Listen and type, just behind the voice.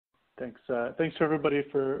Thanks for everybody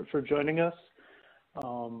for joining us.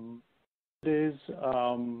 Today's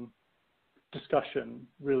discussion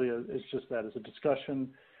really is just that, is a discussion.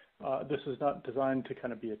 This is not designed to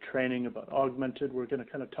kind of be a training about Augmented. We're going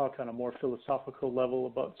to kind of talk on a more philosophical level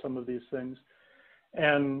about some of these things.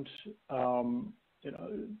 And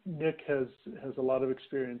Nick has a lot of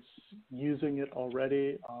experience using it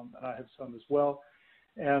already, and I have some as well.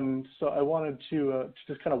 And so I wanted to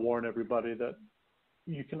just kind of warn everybody that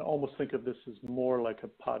you can almost think of this as more like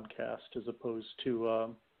a podcast as opposed to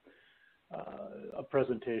a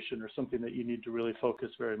presentation or something that you need to really focus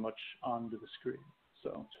very much onto the screen.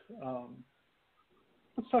 So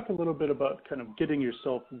let's talk a little bit about kind of getting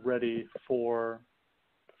yourself ready for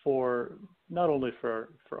not only for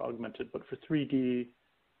Augmented, but for 3D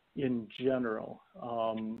in general.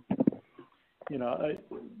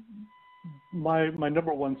 My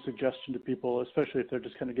number one suggestion to people, especially if they're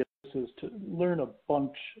just kind of getting this, is to learn a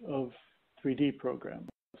bunch of 3D programs.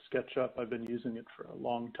 SketchUp, I've been using it for a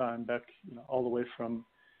long time, back all the way from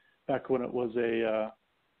back when it was a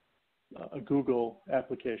Google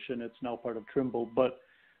application. It's now part of Trimble, but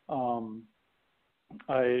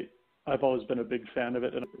I've always been a big fan of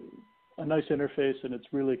it, and a nice interface, and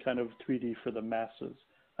it's really kind of 3D for the masses.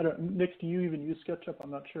 Nick, do you even use SketchUp?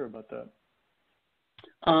 I'm not sure about that.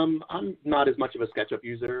 I'm not as much of a SketchUp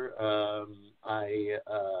user. I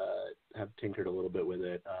have tinkered a little bit with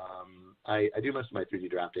it. I do most of my 3D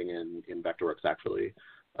drafting in Vectorworks, actually.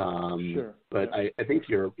 Sure. But yeah. I think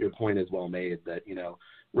your point is well made that,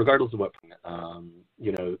 regardless of what,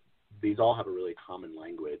 these all have a really common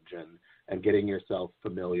language, and getting yourself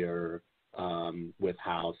familiar with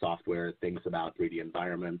how software thinks about 3D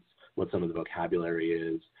environments, what some of the vocabulary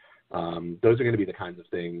is. Those are going to be the kinds of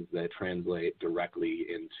things that translate directly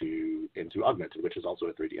into Augmented, which is also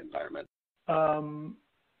a 3D environment.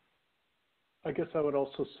 I guess I would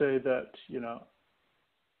also say that,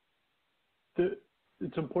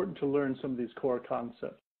 it's important to learn some of these core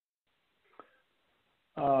concepts.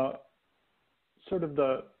 Sort of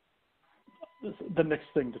the next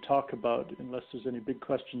thing to talk about, unless there's any big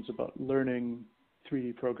questions about learning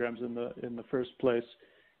 3D programs in the first place,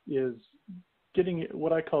 is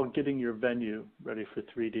what I call getting your venue ready for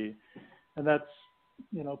 3D. And that's,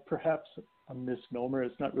 perhaps a misnomer.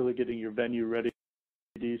 It's not really getting your venue ready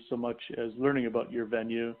for 3D so much as learning about your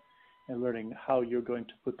venue and learning how you're going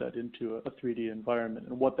to put that into a 3D environment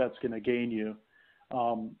and what that's going to gain you.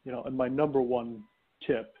 And my number one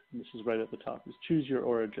tip, and this is right at the top, is choose your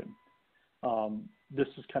origin. This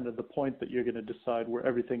is kind of the point that you're going to decide where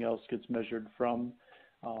everything else gets measured from.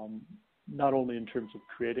 Not only in terms of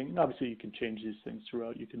creating, and obviously you can change these things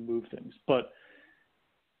throughout, you can move things, but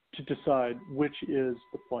to decide which is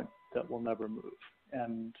the point that will never move.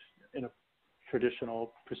 And in a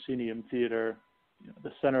traditional proscenium theater,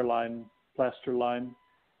 the center line, plaster line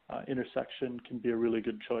intersection can be a really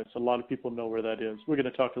good choice. A lot of people know where that is. We're going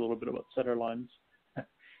to talk a little bit about center lines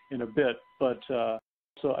in a bit, but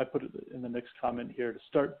so I put it in the next comment here to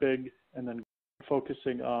start big and then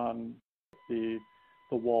focusing on the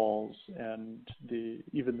walls and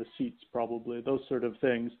even the seats, probably those sort of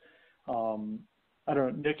things. I don't know,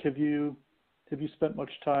 Nick, have you spent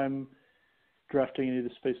much time drafting any of the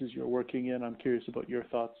spaces you're working in? I'm curious about your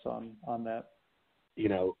thoughts on that.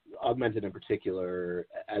 Augmented in particular,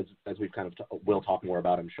 as we've kind of we'll talk more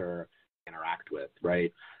about, I'm sure, interact with,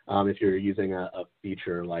 right? If you're using a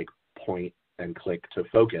feature like point and click to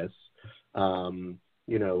focus,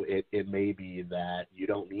 it may be that you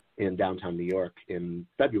don't need in downtown New York in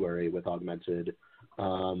February with Augmented.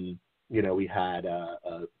 We had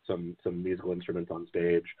some musical instruments on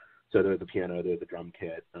stage. So there's a piano, there's a drum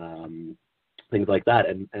kit, things like that.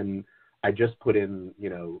 And I just put in,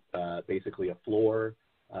 basically a floor.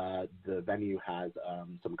 The venue has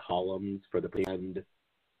some columns for the end.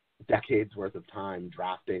 Decades worth of time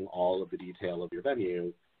drafting all of the detail of your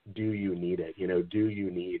venue. Do you need it? Do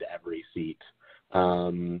you need every seat?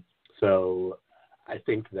 So I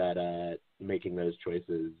think that making those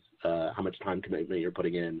choices, how much time commitment you're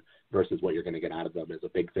putting in versus what you're going to get out of them, is a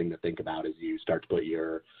big thing to think about as you start to put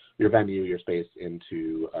your venue, your space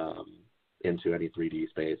into any 3D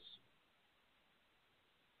space.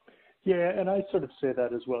 Yeah, and I sort of say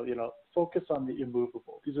that as well. Focus on the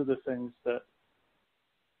immovable. These are the things that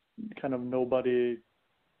kind of nobody's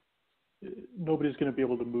going to be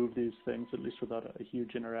able to move these things, at least without a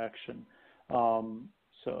huge interaction.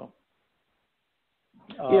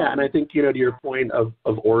 Yeah, and I think, to your point of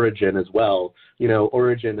origin as well,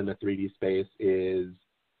 origin in the 3D space is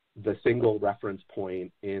the single reference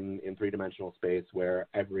point in three-dimensional space where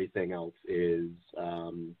everything else is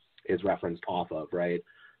referenced off of, right?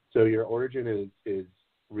 So your origin is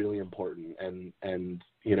really important. And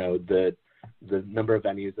you know, the number of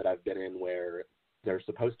venues that I've been in where they're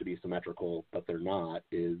supposed to be symmetrical but they're not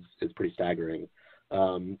is pretty staggering.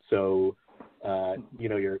 So you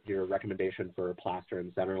know, your recommendation for a plaster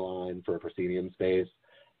and centerline for a proscenium space,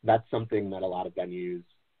 that's something that a lot of venues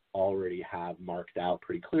already have marked out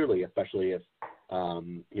pretty clearly, especially if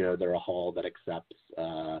you know, they're a hall that accepts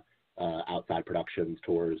outside productions,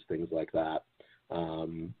 tours, things like that.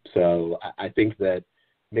 So I think that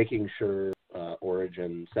making sure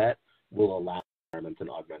origin set will allow environments and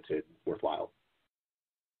augmented worthwhile.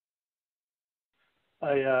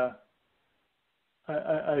 I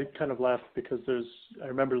kind of laughed because I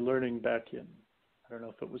remember learning back in, I don't know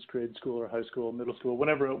if it was grade school or high school, middle school,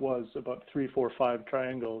 whenever it was, about 3, 4, 5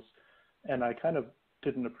 triangles. And I kind of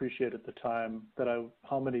didn't appreciate at the time that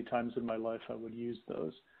how many times in my life I would use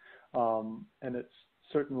those. And it's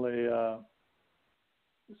certainly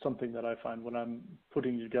something that I find when I'm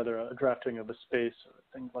putting together a drafting of a space or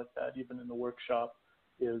things like that, even in the workshop,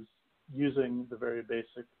 is using the very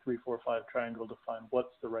basic 3, 4, 5 triangle to find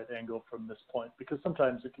what's the right angle from this point, because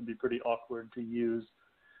sometimes it can be pretty awkward to use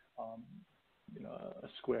you know, a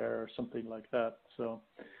square or something like that. So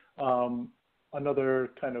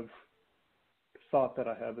another kind of thought that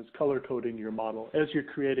I have is color coding your model. As you're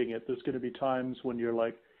creating it, there's going to be times when you're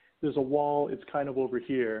like, there's a wall, it's kind of over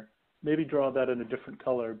here. Maybe draw that in a different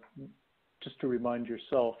color just to remind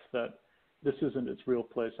yourself that this isn't its real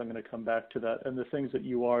place. I'm going to come back to that. And the things that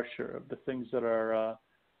you are sure of, the things that are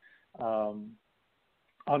 100%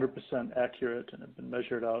 accurate and have been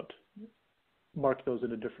measured out, mark those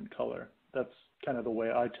in a different color. That's kind of the way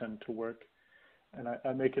I tend to work. And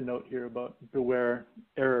I make a note here about beware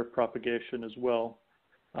error propagation as well.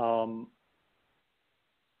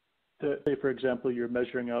 Say, for example, you're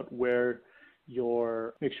measuring out where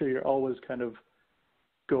make sure you're always kind of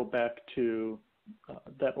go back to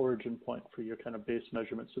that origin point for your kind of base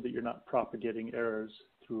measurement so that you're not propagating errors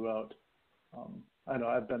throughout. I know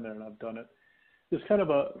I've been there and I've done it. There's kind of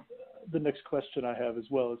the next question I have as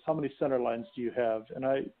well is how many center lines do you have? And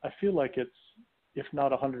I feel like it's, if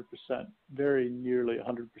not 100%, very nearly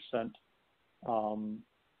 100%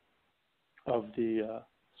 of the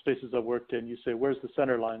spaces I've worked in. You say, where's the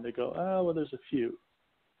center line? They go, oh, well, there's a few.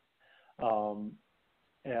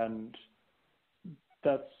 And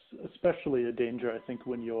that's especially a danger, I think,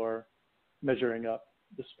 when you're measuring up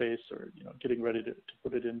the space or, you know, getting ready to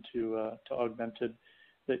put it into to augmented,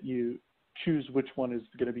 that you choose which one is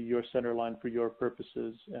going to be your center line for your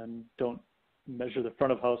purposes and don't measure the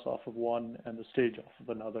front of house off of one and the stage off of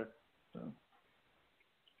another. So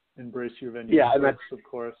embrace your venue. Yeah, and that's, of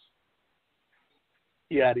course.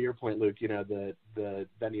 Yeah, to your point, Luke, you know, the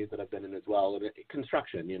venues that I've been in as well, and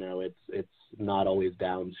construction, you know, it's not always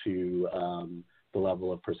down to the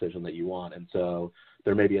level of precision that you want. And so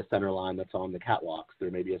there may be a center line that's on the catwalks.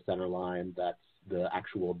 There may be a center line that's the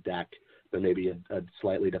actual deck. There may be a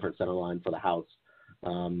slightly different center line for the house.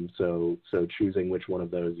 So choosing which one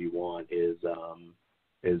of those you want is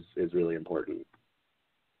really important.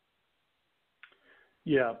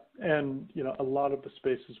 Yeah, and you know, a lot of the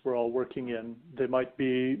spaces we're all working in, they might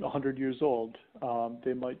be 100 years old.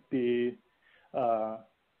 They might be,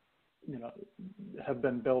 you know, have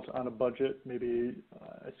been built on a budget. Maybe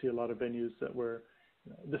I see a lot of venues that were,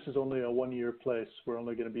 you know, this is only a 1-year place. We're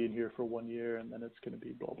only going to be in here for 1 year, and then it's going to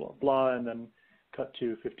be blah blah blah, and then cut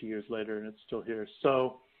to 50 years later, and it's still here.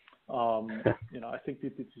 So, you know, I think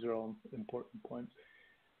these are all important points.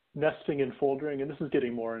 Nesting and foldering, and this is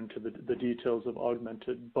getting more into the details of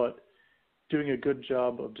augmented, but doing a good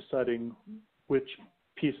job of deciding which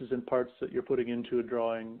pieces and parts that you're putting into a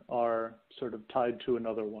drawing are sort of tied to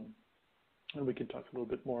another one. And we can talk a little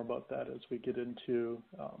bit more about that as we get into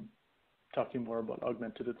talking more about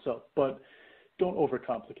augmented itself. But don't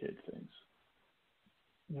overcomplicate things.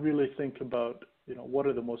 Really think about, you know, what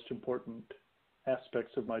are the most important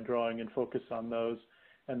aspects of my drawing and focus on those.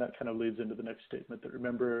 And that kind of leads into the next statement, that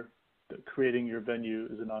remember that creating your venue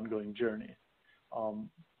is an ongoing journey.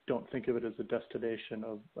 Don't think of it as a destination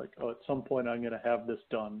of like, oh, at some point I'm going to have this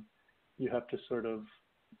done. You have to sort of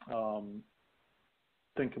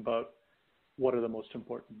think about what are the most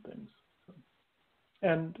important things.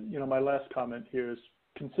 And, you know, my last comment here is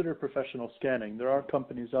consider professional scanning. There are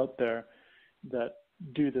companies out there that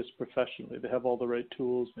do this professionally. They have all the right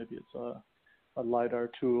tools. Maybe it's a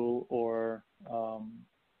LiDAR tool or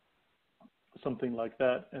something like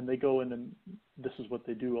that, and they go in and this is what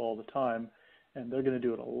they do all the time, and they're going to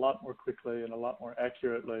do it a lot more quickly and a lot more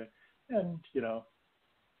accurately, and, you know,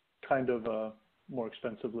 kind of more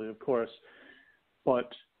expensively, of course,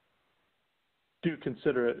 but do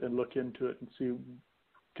consider it and look into it and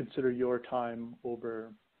consider your time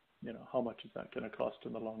over how much is that going to cost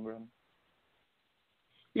in the long run?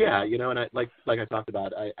 Yeah, and I like I talked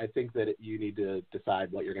about, I think that you need to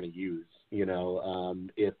decide what you're going to use.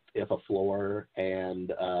 If a floor and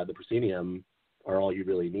the proscenium are all you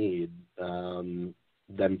really need, then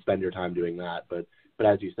spend your time doing that. But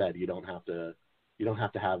as you said, you don't have to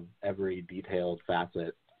have every detailed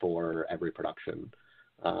facet for every production.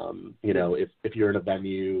 If you're in a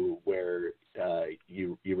venue where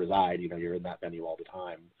you reside, you're in that venue all the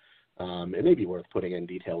time. It may be worth putting in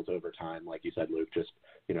details over time, like you said, Luke, just,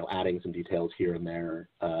 adding some details here and there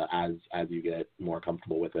as you get more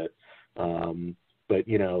comfortable with it. But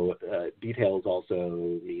details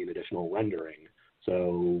also mean additional rendering.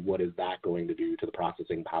 So what is that going to do to the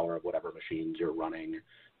processing power of whatever machines you're running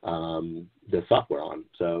the software on?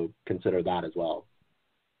 So consider that as well.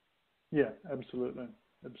 Yeah, absolutely.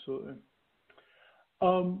 Absolutely.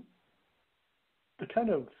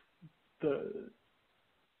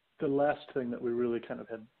 The last thing that we really kind of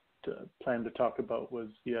had planned to talk about was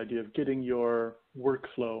the idea of getting your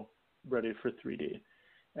workflow ready for 3D.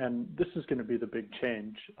 And this is going to be the big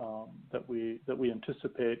change that we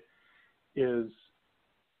anticipate. Is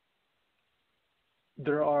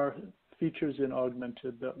there are features in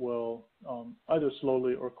Augmented that will either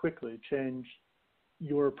slowly or quickly change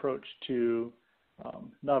your approach to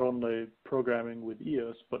not only programming with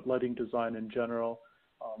EOS, but lighting design in general,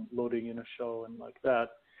 loading in a show and like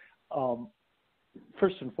that.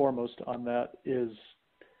 First and foremost on that is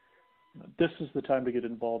this is the time to get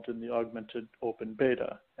involved in the Augmented open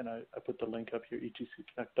beta. And I put the link up here,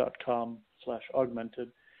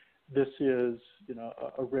 etcconnect.com/augmented. This is,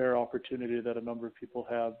 a rare opportunity that a number of people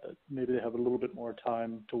have, that maybe they have a little bit more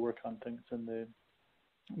time to work on things than they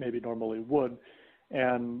maybe normally would.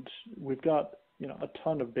 And we've got, a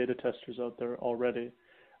ton of beta testers out there already.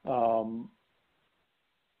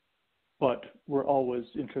 But we're always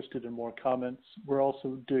interested in more comments. We're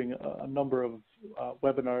also doing a number of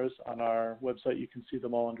webinars on our website. You can see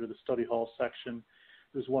them all under the study hall section.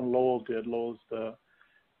 There's one Lowell did. Lowell's the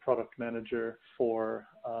product manager for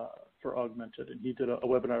Augmented, and he did a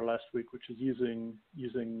webinar last week, which is using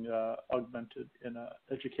Augmented in an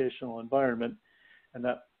educational environment, and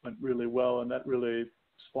that went really well, and that really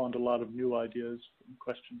spawned a lot of new ideas and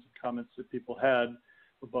questions and comments that people had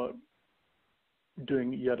about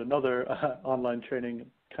doing yet another online training,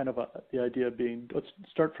 kind of the idea being, let's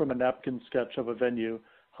start from a napkin sketch of a venue.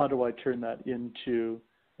 How do I turn that into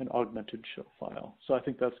an Augmented show file? So I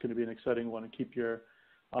think that's going to be an exciting one, and keep your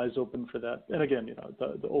eyes open for that. And again,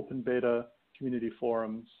 the open beta community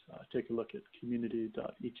forums, take a look at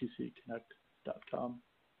community.etcconnect.com.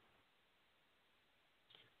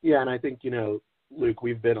 Yeah, and I think, Luke,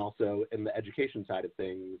 we've been also in the education side of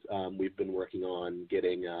things. We've been working on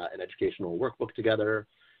getting an educational workbook together.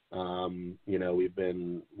 We've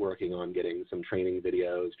been working on getting some training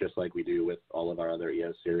videos, just like we do with all of our other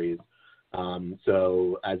EOS series.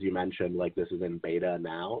 So as you mentioned, this is in beta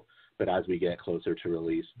now, but as we get closer to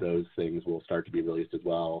release, those things will start to be released as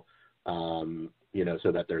well,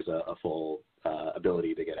 so that there's a full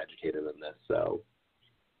ability to get educated in this. So.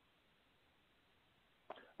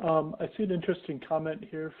 I see an interesting comment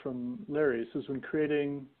here from Larry. It says, when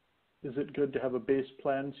creating, is it good to have a base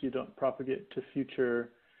plan so you don't propagate to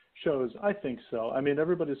future shows? I think so. I mean,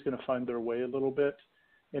 everybody's going to find their way a little bit,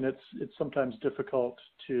 and it's sometimes difficult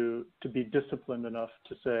to be disciplined enough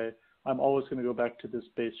to say, I'm always going to go back to this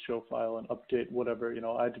base show file and update whatever.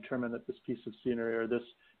 I determined that this piece of scenery or this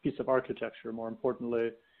piece of architecture, more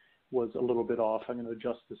importantly, was a little bit off. I'm going to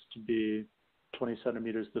adjust this to be 20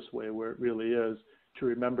 centimeters this way where it really is. To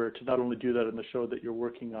remember to not only do that in the show that you're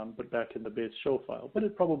working on, but back in the base show file. But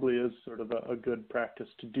it probably is sort of a good practice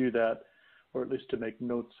to do that, or at least to make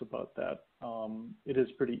notes about that. It is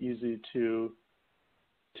pretty easy to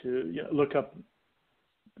look up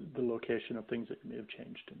the location of things that you may have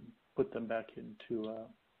changed and put them back into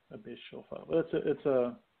a base show file. But it's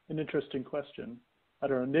an interesting question. I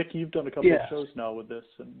don't know, Nick, you've done a couple of shows now with this,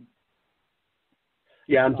 and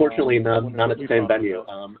yeah, unfortunately, none at the same venue.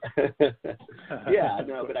 Yeah,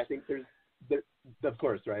 no, but I think there's of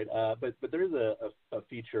course, right? But there is a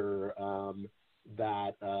feature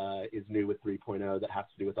that is new with 3.0 that has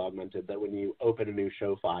to do with Augmented, that when you open a new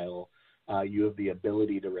show file, you have the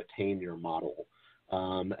ability to retain your model.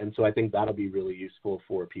 And so I think that'll be really useful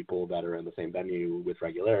for people that are in the same venue with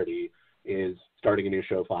regularity, is starting a new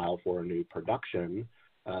show file for a new production.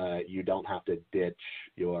 You don't have to ditch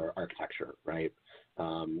your architecture, right?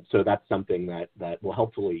 So that's something that will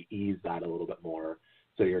hopefully ease that a little bit more,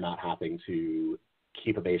 so you're not having to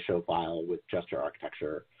keep a base show file with just your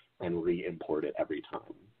architecture and re-import it every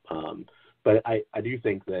time. But I do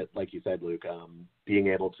think that, like you said, Luke, being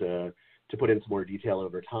able to put in some more detail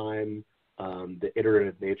over time, the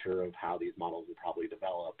iterative nature of how these models will probably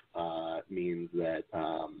develop means that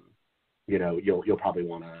you'll probably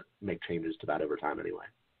want to make changes to that over time anyway.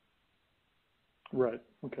 Right.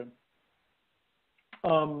 Okay.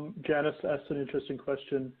 Janice asked an interesting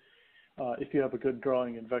question. If you have a good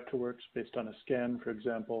drawing in Vectorworks based on a scan, for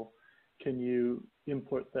example, can you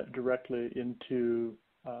import that directly into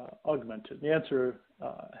Augmented? The answer,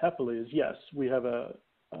 happily, is yes. We have a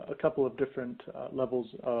couple of different levels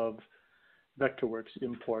of Vectorworks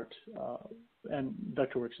import, and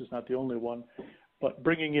Vectorworks is not the only one. But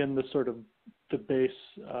bringing in the sort of the base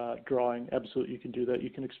drawing, absolutely you can do that.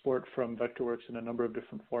 You can export from Vectorworks in a number of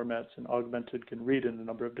different formats, and Augmented can read in a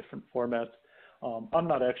number of different formats. I'm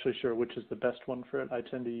not actually sure which is the best one for it. I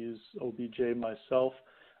tend to use OBJ myself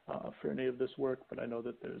for any of this work, but I know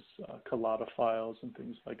that there's Collada files and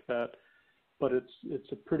things like that. But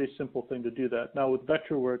it's a pretty simple thing to do that. Now with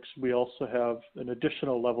Vectorworks, we also have an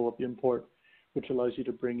additional level of import, which allows you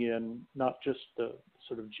to bring in not just the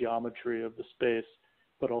sort of geometry of the space,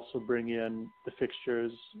 but also bring in the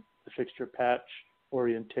fixtures, the fixture patch,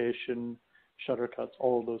 orientation, shutter cuts,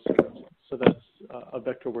 all of those things. So that's a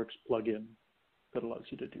Vectorworks plugin that allows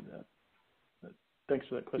you to do that. But thanks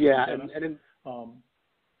for that question. Yeah,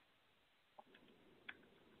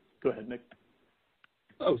 go ahead, Nick.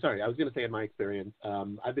 Oh, sorry. I was going to say, in my experience,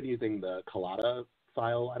 I've been using the Collada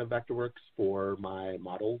file out of Vectorworks for my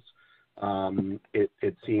models.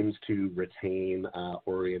 It seems to retain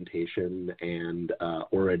orientation and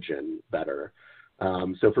origin better.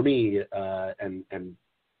 So for me, and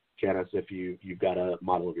Janice, if you've got a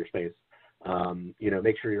model of your space,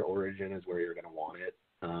 make sure your origin is where you're going to want it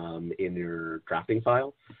in your drafting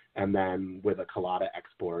file. And then with a Collada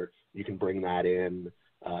export, you can bring that in,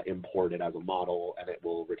 import it as a model, and it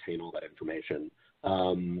will retain all that information.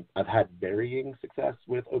 I've had varying success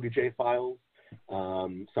with OBJ files.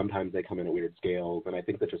 Sometimes they come in at weird scales, and I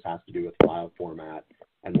think that just has to do with file format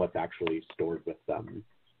and what's actually stored with them.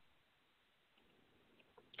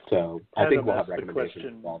 So I think we'll have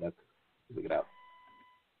recommendations for all that. Look it out.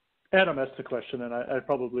 Adam asked the question, and I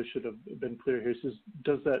probably should have been clear here. He says,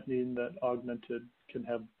 does that mean that Augmented can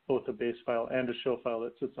have both a base file and a show file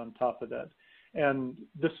that sits on top of that? And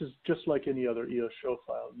this is just like any other EOS show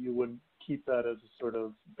file. You would keep that as a sort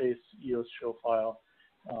of base EOS show file.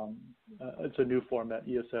 It's a new format,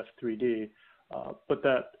 Augment3d, but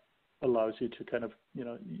that allows you to kind of,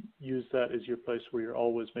 use that as your place where you're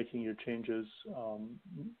always making your changes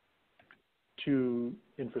to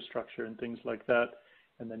infrastructure and things like that.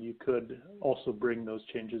 And then you could also bring those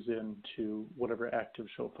changes into whatever active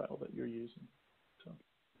show file that you're using. So,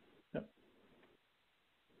 yeah.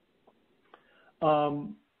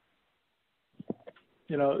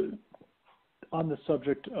 On the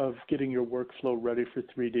subject of getting your workflow ready for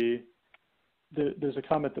 3D, there's a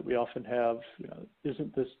comment that we often have,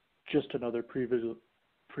 isn't this just another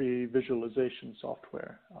pre-visualization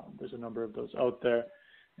software? There's a number of those out there.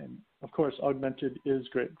 And of course, Augmented is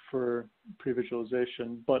great for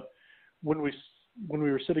pre-visualization, but when we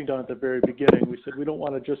were sitting down at the very beginning, we said we don't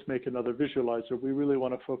want to just make another visualizer. We really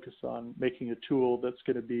want to focus on making a tool that's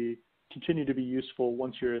going to continue to be useful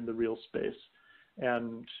once you're in the real space.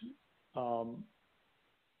 And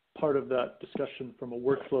part of that discussion from a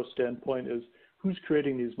workflow standpoint is who's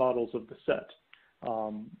creating these models of the set.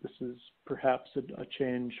 This is perhaps a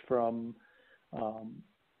change from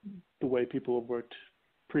the way people have worked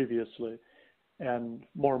previously, and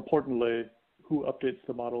more importantly, who updates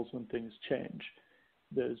the models when things change.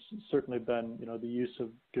 There's certainly been, the use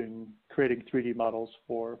of creating 3D models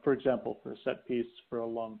for example, for a set piece for a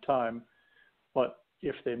long time. But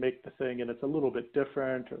if they make the thing and it's a little bit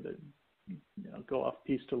different, or they go off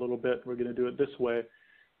piste a little bit, we're going to do it this way.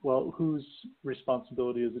 Well, whose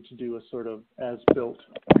responsibility is it to do a sort of as-built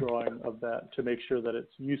drawing of that to make sure that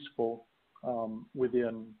it's useful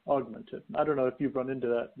within Augmented? I don't know if you've run into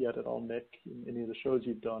that yet at all, Nick, in any of the shows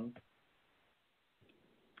you've done.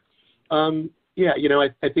 Yeah,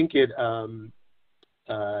 I think it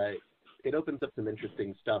opens up some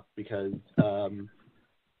interesting stuff because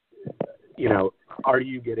are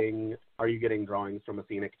you getting drawings from a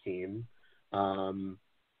scenic team, and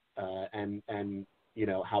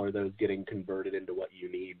how are those getting converted into what you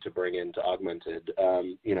need to bring into Augmented?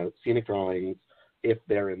 Scenic drawings, if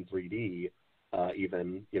they're in 3D,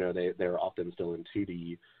 even, they're often still in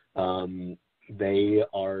 2D. They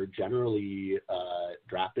are generally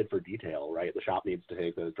drafted for detail, right? The shop needs to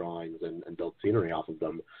take those drawings and build scenery off of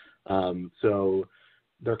them. So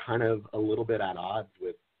they're kind of a little bit at odds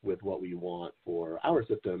with with what we want for our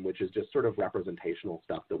system, which is just sort of representational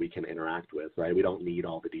stuff that we can interact with, right? We don't need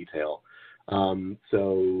all the detail.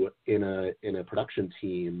 So in a production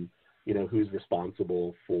team, you know, who's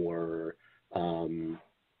responsible for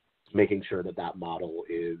making sure that that model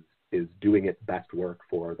is doing its best work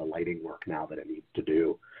for the lighting work now that it needs to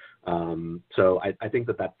do. So I think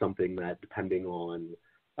that that's something that, depending on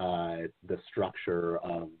the structure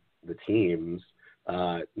of the teams,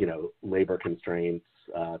 you know, labor constraints,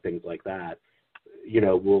 things like that, you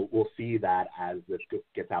know, we'll see that as this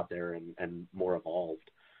gets out there and more evolved.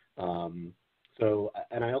 So,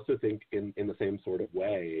 and I also think in the same sort of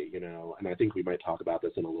way, you know, and I think we might talk about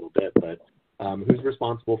this in a little bit, but who's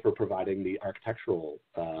responsible for providing the architectural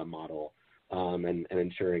model and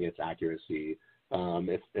ensuring its accuracy?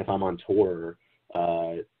 If I'm on tour,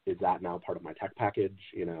 is that now part of my tech package?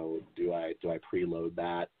 You know, do I preload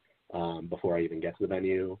that before I even get to the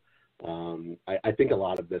venue? I think a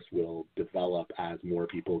lot of this will develop as more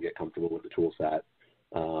people get comfortable with the tool set.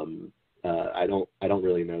 I don't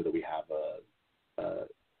really know that we have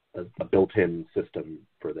a built-in system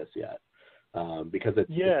for this yet, because it's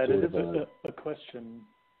it is a question.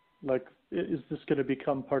 Like, is this going to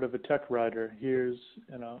become part of a tech rider? Here's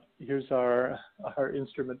our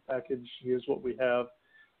instrument package. Here's what we have.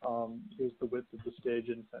 Here's the width of the stage.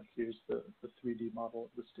 In fact, here's the 3D model of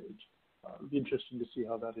the stage. It'd be interesting to see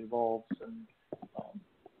how that evolves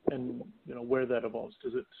and you know, where that evolves.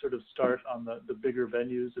 Does it sort of start on the bigger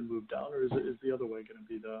venues and move down, or is the other way going to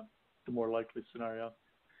be the more likely scenario?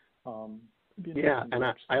 Yeah, and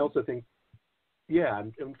I also think, yeah,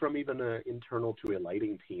 and from even an internal to a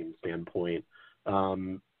lighting team standpoint,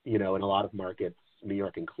 you know, in a lot of markets, New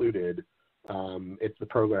York included, it's the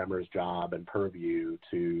programmer's job and purview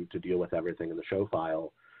to deal with everything in the show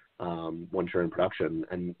file once you're in production.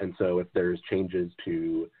 And so if there's changes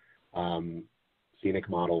to scenic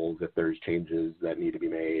models, if there's changes that need to be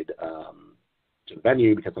made to the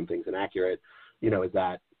venue because something's inaccurate, you know, is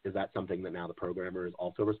that something that now the programmer is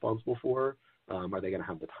also responsible for? Are they going to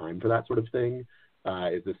have the time for that sort of thing?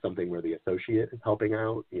 Is this something where the associate is helping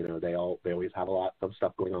out? You know, they always have a lot of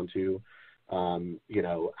stuff going on too. You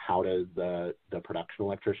know, how does the production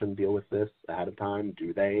electrician deal with this ahead of time?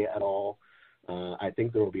 Do they at all? I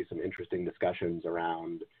think there will be some interesting discussions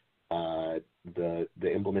around the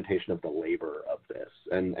implementation of the labor of this,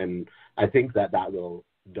 and I think that will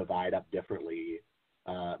divide up differently,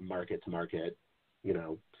 market to market, you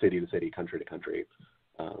know, city to city, country to country.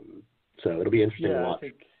 So it'll be interesting to watch.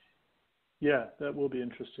 That will be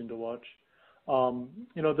interesting to watch.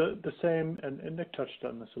 You know, the same, and Nick touched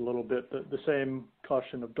on this a little bit, the same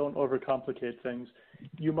caution of don't overcomplicate things.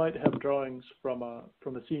 You might have drawings from a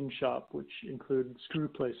scene shop which include screw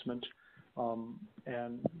placement,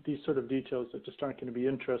 and these sort of details that just aren't going to be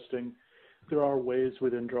interesting. There are ways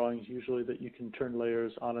within drawings usually that you can turn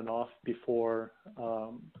layers on and off before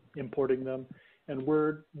importing them. And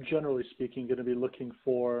we're, generally speaking, going to be looking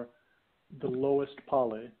for the lowest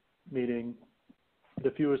poly, meaning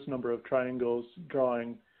the fewest number of triangles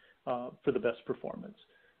drawing for the best performance.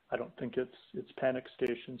 I don't think it's panic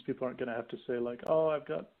stations. People aren't going to have to say like, oh, I've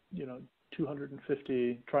got, you know,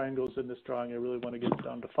 250 triangles in this drawing. I really want to get it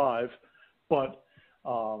down to 5. But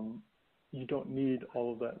you don't need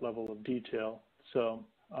all of that level of detail. So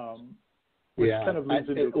which kind of leads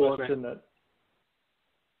into a question that,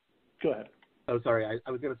 go ahead. Oh, sorry.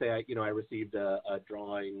 I was going to say, I received a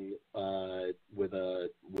drawing with a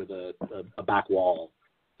back wall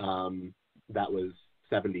that was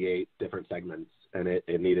 78 different segments, and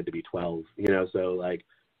it needed to be 12. You know, so like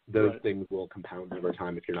those things will compound over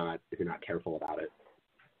time if you're not careful about it.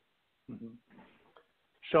 Mm-hmm.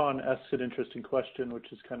 Sean asks an interesting question, which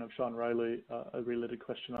is kind of Sean Riley, a related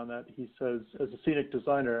question on that. He says, as a scenic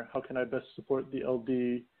designer, how can I best support the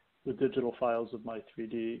LD with digital files of my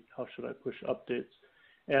 3D? How should I push updates?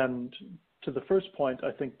 And to the first point,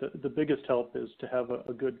 I think that the biggest help is to have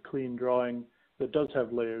a good, clean drawing that does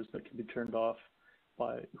have layers that can be turned off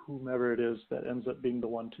by whomever it is that ends up being the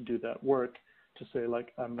one to do that work, to say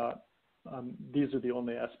like, these are the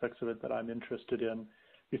only aspects of it that I'm interested in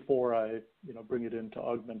before I, bring it into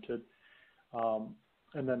Augmented.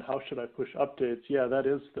 And then how should I push updates? Yeah, that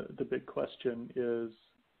is the big question, is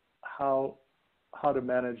how to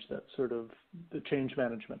manage that sort of the change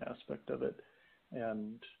management aspect of it,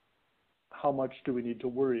 and how much do we need to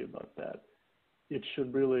worry about that? It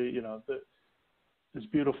should really, as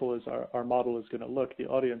beautiful as our model is going to look, the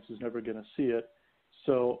audience is never going to see it.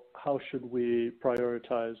 So how should we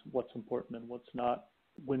prioritize what's important and what's not?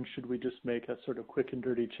 When should we just make a sort of quick and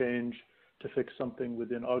dirty change to fix something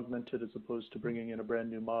within Augmented as opposed to bringing in a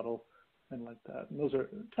brand new model and like that? And those are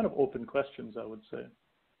kind of open questions, I would say.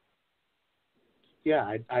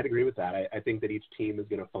 Yeah, I'd agree with that. I think that each team is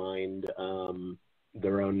going to find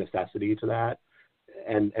their own necessity to that.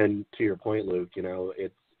 And to your point, Luke,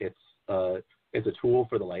 it's a tool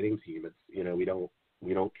for the lighting team. It's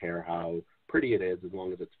we don't care how pretty it is as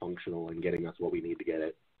long as it's functional and getting us what we need to get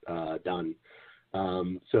it done.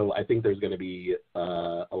 So I think there's going to be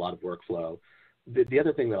a lot of workflow. The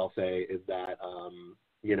other thing that I'll say is that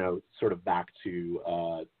sort of back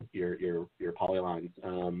to your polylines.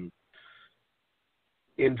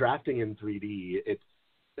 In drafting in 3D,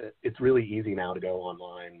 it's really easy now to go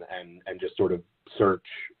online and just sort of search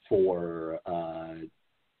for an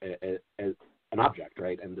object,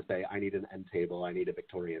 right? And to say, I need an end table, I need a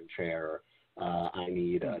Victorian chair, I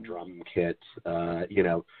need a drum kit,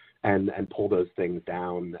 and pull those things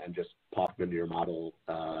down and just pop them into your model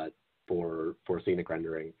for scenic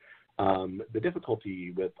rendering. The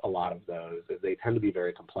difficulty with a lot of those is they tend to be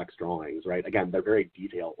very complex drawings, right? Again, they're very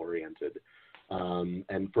detail-oriented.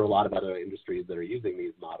 And for a lot of other industries that are using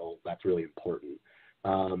these models, that's really important.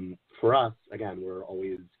 For us, again, we're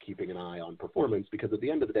always keeping an eye on performance because at the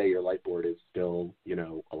end of the day, your light board is still,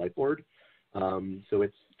 a light board. So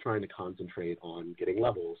it's trying to concentrate on getting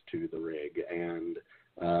levels to the rig and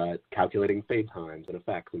calculating fade times and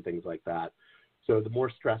effects and things like that. So the more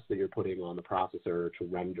stress that you're putting on the processor to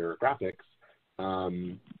render graphics,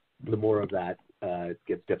 the more of that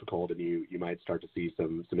gets difficult, and you might start to see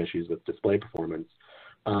some issues with display performance.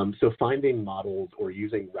 So finding models or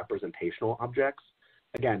using representational objects,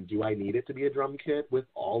 again, do I need it to be a drum kit with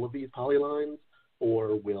all of these polylines,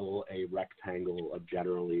 or will a rectangle of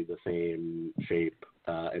generally the same shape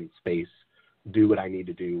and space do what I need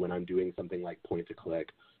to do when I'm doing something like point to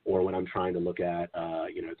click, or when I'm trying to look at,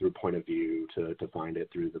 through point of view to find it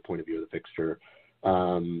through the point of view of the fixture.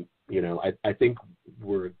 I think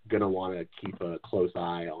we're going to want to keep a close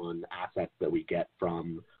eye on assets that we get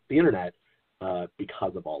from the internet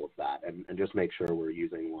because of all of that, and just make sure we're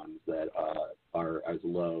using ones that are as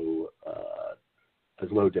low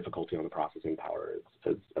difficulty on the processing power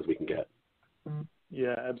as we can get.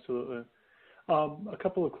 Yeah, absolutely. A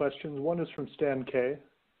couple of questions. One is from Stan K.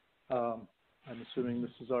 I'm assuming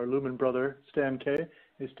this is our Lumen brother, Stan K.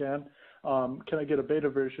 Hey, Stan. Can I get a beta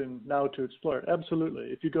version now to explore it?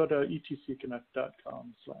 Absolutely. If you go to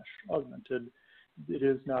etcconnect.com/augmented, it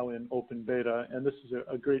is now in open beta, and this is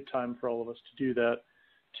a great time for all of us to do that,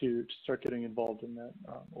 to start getting involved in that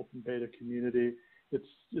open beta community. It's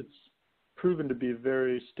proven to be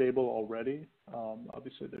very stable already.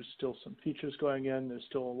 Obviously, there's still some features going in. There's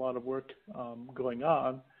still a lot of work going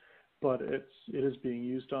on, but it is being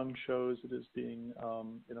used on shows. It is being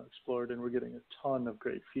explored, and we're getting a ton of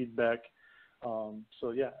great feedback.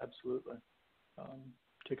 So yeah, absolutely.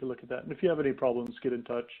 Take a look at that. And if you have any problems, get in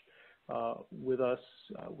touch with us.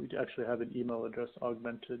 We actually have an email address,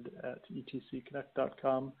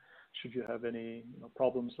 augmented@etcconnect.com. Should you have any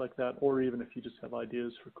problems like that, or even if you just have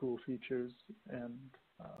ideas for cool features, and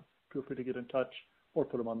feel free to get in touch or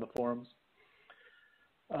put them on the forums.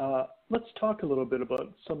 Let's talk a little bit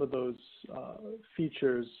about some of those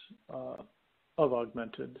features of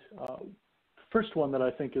Augmented. First one that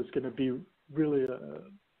I think is going to be really a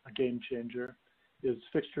game changer is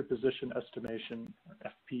fixture position estimation, or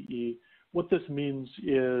FPE. What this means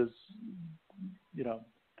is,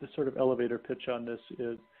 the sort of elevator pitch on this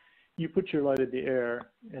is you put your light in the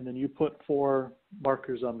air, and then you put 4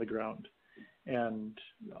 markers on the ground. And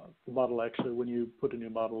the model actually, when you put a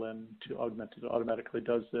new model in to Augmented, it automatically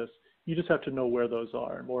does this. You just have to know where those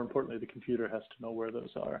are. And more importantly, the computer has to know where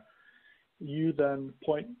those are. You then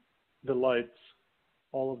point the lights,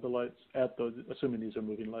 all of the lights at those, assuming these are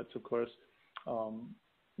moving lights, of course.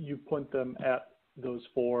 You point them at those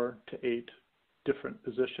 4 to 8 different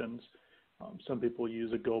positions. Some people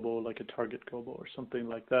use a gobo, like a target gobo or something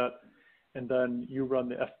like that. And then you run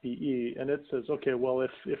the FPE, and it says, okay, well,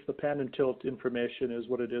 if the pan and tilt information is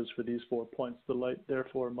what it is for these 4 points, the light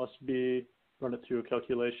therefore must be, run it through a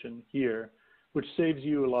calculation here, which saves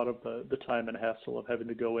you a lot of the time and hassle of having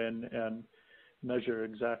to go in and measure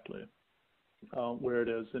exactly where it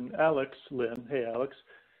is. And Alex Lynn, hey Alex,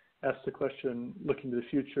 asked the question, looking to the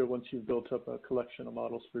future, once you've built up a collection of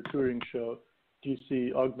models for a touring show, do you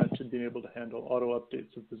see Augmented being able to handle auto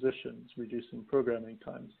updates of positions, reducing programming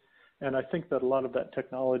times? And I think that a lot of that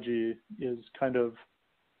technology is kind of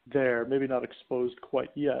there, maybe not exposed quite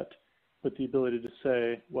yet, but the ability to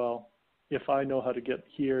say, well, if I know how to get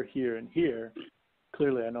here, here, and here,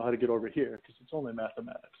 clearly I know how to get over here, because it's only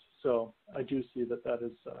mathematics. So I do see that that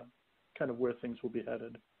is kind of where things will be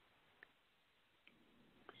headed.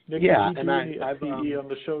 Nick, yeah, did you do any FPE on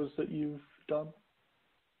the shows that you've done?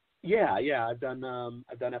 Yeah. I've done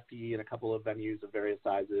FPE in a couple of venues of various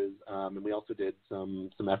sizes, and we also did some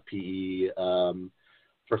FPE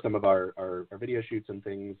for some of our video shoots and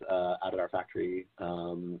things out at our factory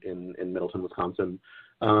in Middleton, Wisconsin.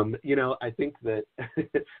 I think that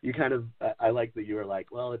you kind of I like that you were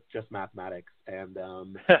like, well, it's just mathematics, and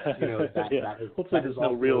yeah. Hopefully there's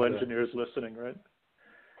no real engineers listening, right?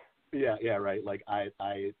 Yeah, right. Like I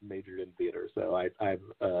majored in theater, so I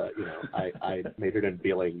majored in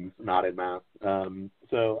feelings, not in math.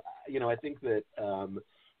 So I think that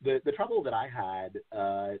the trouble that I had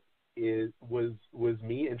was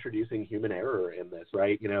me introducing human error in this,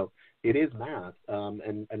 right? It is math,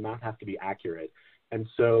 and math has to be accurate. And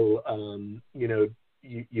so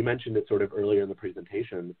you mentioned it sort of earlier in the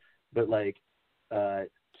presentation, but like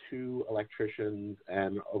 2 electricians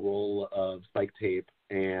and a roll of spike tape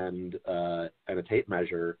and a tape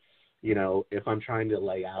measure, if I'm trying to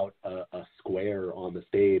lay out a square on the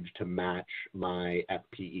stage to match my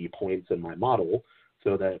FPE points in my model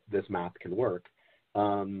so that this math can work,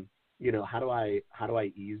 how do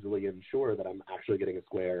I easily ensure that I'm actually getting a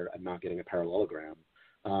square and not getting a parallelogram?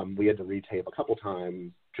 We had to retape a couple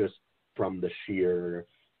times just from the sheer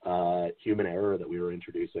human error that we were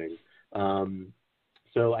introducing.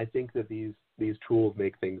 So I think that these tools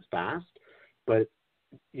make things fast, but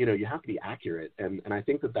you have to be accurate, and I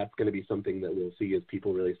think that that's going to be something that we'll see as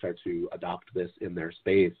people really start to adopt this in their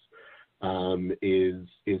space,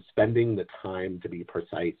 is spending the time to be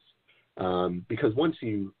precise, because once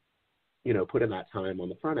you put in that time on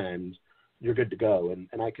the front end, you're good to go.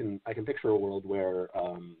 And I can picture a world where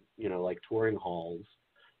like touring halls,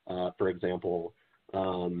 for example,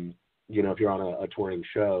 if you're on a touring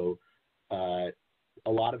show,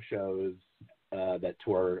 a lot of shows that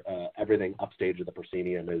tour, everything upstage of the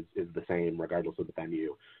proscenium is the same regardless of the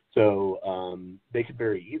venue. So they could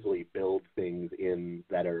very easily build things in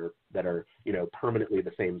that are permanently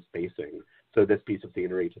the same spacing. So this piece of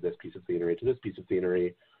scenery to this piece of scenery to this piece of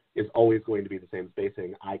scenery is always going to be the same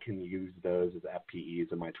spacing. I can use those as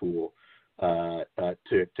FPEs in my tool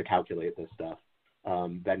to calculate this stuff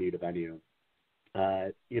venue to venue.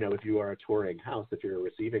 If you are a touring house, if you're a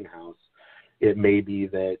receiving house, it may be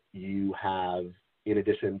that you have, in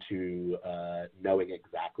addition to knowing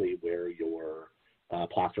exactly where your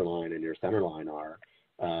plaster line and your center line are,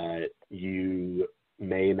 you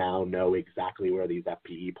may now know exactly where these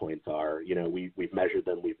FPE points are. We've measured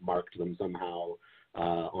them, we've marked them somehow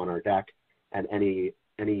on our deck, and any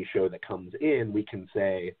show that comes in, we can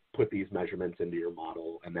say, put these measurements into your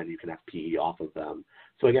model, and then you can FPE off of them.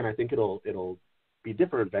 So again, I think it'll be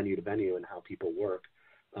different venue to venue in how people work.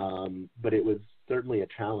 But it was certainly a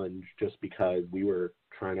challenge just because we were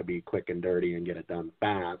trying to be quick and dirty and get it done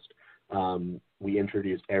fast. We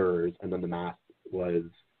introduced errors, and then the math was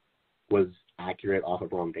accurate off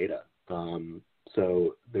of wrong data.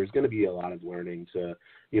 So there's going to be a lot of learning to,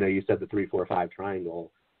 you said the 3, 4, 5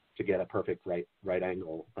 triangle to get a perfect right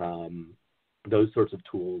angle. Those sorts of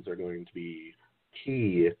tools are going to be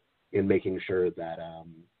key in making sure that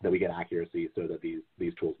we get accuracy so that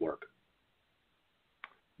these tools work.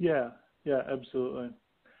 Yeah, absolutely.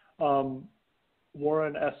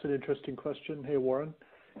 Warren asked an interesting question. Hey, Warren,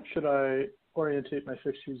 should I orientate my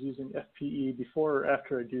fixtures using FPE before or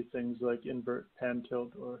after I do things like invert, pan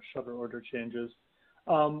tilt, or shutter order changes?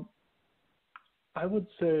 I would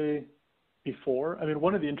say before. I mean,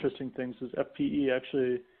 one of the interesting things is FPE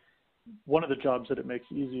actually, one of the jobs that it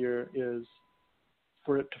makes easier is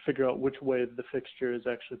for it to figure out which way the fixture is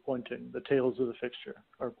actually pointing. The tails of the fixture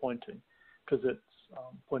are pointing because it's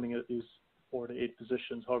pointing at these 4 to 8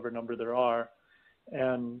 positions, however number there are,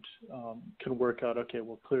 and can work out, okay,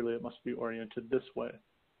 well, clearly it must be oriented this way.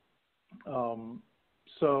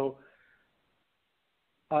 So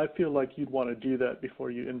I feel like you'd want to do that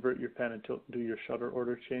before you invert your pan and tilt and do your shutter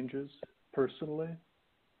order changes, personally.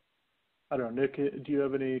 I don't know, Nick, do you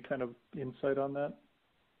have any kind of insight on that?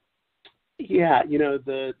 Yeah,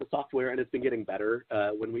 the software, and it's been getting better.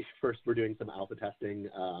 When we first were doing some alpha testing,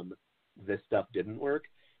 this stuff didn't work.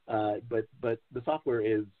 But the software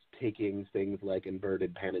is taking things like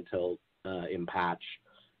inverted pan and tilt in patch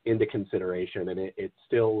into consideration, and it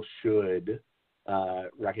still should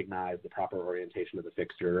recognize the proper orientation of the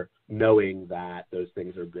fixture, knowing that those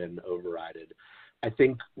things have been overridden. I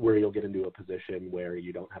think where you'll get into a position where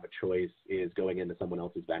you don't have a choice is going into someone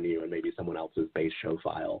else's venue and maybe someone else's base show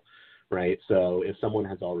file, right? So if someone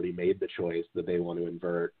has already made the choice that they want to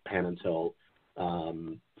invert pan and tilt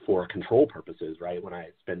for control purposes, right? When I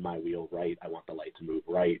spin my wheel right, I want the light to move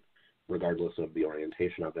right, regardless of the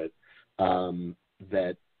orientation of it.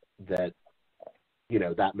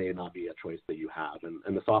 That may not be a choice that you have,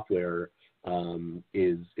 and the software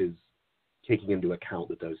is taking into account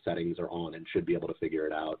that those settings are on and should be able to figure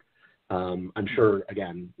it out. I'm sure,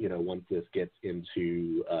 again, once this gets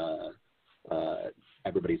into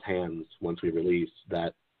everybody's hands, once we release,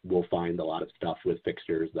 that we'll find a lot of stuff with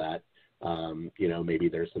fixtures that, maybe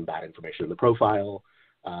there's some bad information in the profile.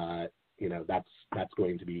 That's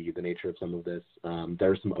going to be the nature of some of this.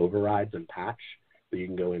 There's some overrides and patch, so you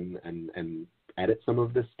can go in and edit some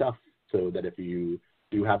of this stuff so that if you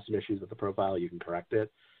do have some issues with the profile, you can correct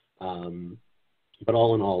it. But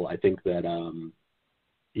all in all, I think that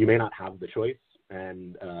you may not have the choice,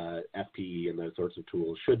 and FPE and those sorts of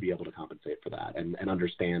tools should be able to compensate for that and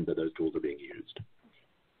understand that those tools are being used.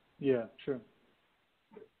 Yeah, sure.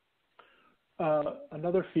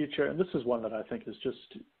 Another feature, and this is one that I think is just,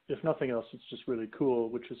 if nothing else, it's just really cool,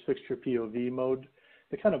 which is fixture POV mode.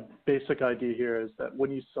 The kind of basic idea here is that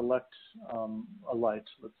when you select a light,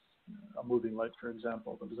 a moving light, for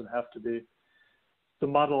example, that doesn't have to be, the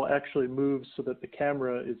model actually moves so that the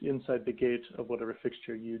camera is inside the gate of whatever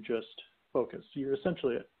fixture you just focused. You're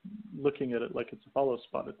essentially looking at it like it's a follow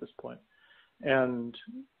spot at this point. And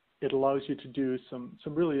it allows you to do some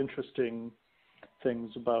really interesting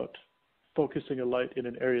things about focusing a light in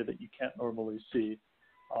an area that you can't normally see.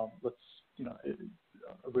 A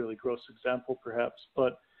really gross example perhaps,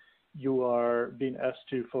 but you are being asked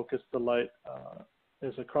to focus the light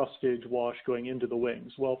as a cross-stage wash going into the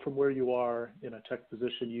wings. Well, from where you are in a tech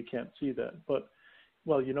position, you can't see that. But,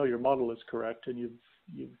 well, your model is correct, and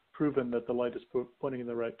you've proven that the light is pointing in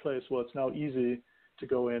the right place. Well, it's now easy to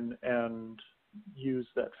go in and use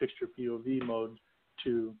that fixture POV mode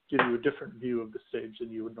to give you a different view of the stage than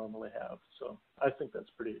you would normally have. So I think that's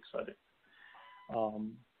pretty exciting,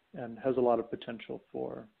 and has a lot of potential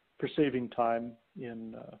for saving time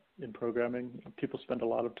in programming. People spend a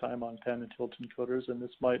lot of time on pan and tilt encoders, and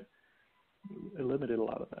this might eliminate a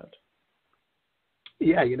lot of that.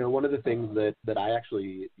 Yeah, one of the things that I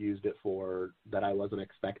actually used it for that I wasn't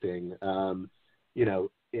expecting,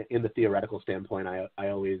 in the theoretical standpoint, I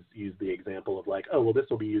always use the example of like, oh, well, this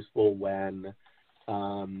will be useful when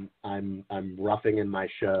I'm roughing in my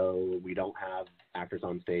show. We don't have actors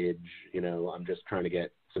on stage. I'm just trying to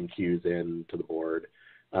get some cues in to the board.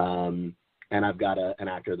 And I've got an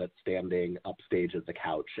actor that's standing upstage at the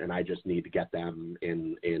couch, and I just need to get them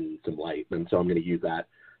in some light. And so I'm going to use that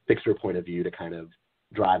fixture point of view to kind of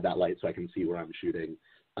drive that light so I can see where I'm shooting.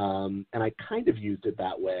 And I kind of used it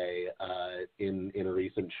that way in a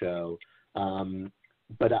recent show.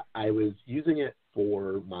 But I was using it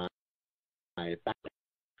for my back.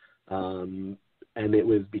 And it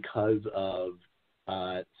was because of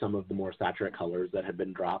some of the more saturate colors that had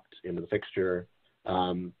been dropped into the fixture.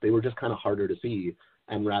 They were just kind of harder to see,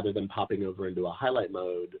 and rather than popping over into a highlight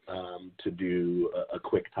mode to do a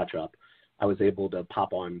quick touch-up, I was able to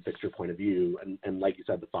pop on fixture point of view, and like you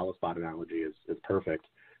said, the follow spot analogy is perfect.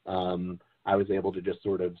 I was able to just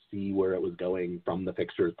sort of see where it was going from the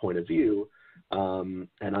fixture's point of view, and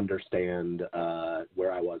understand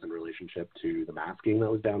where I was in relationship to the masking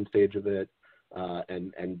that was downstage of it,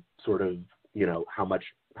 and sort of, how much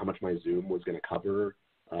my zoom was going to cover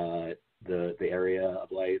the area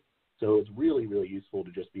of light. So it's really, really useful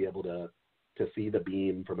to just be able to see the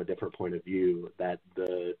beam from a different point of view that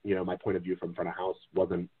my point of view from front of house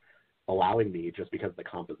wasn't allowing me, just because of the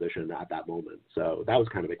composition at that moment. So that was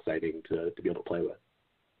kind of exciting to be able to play with.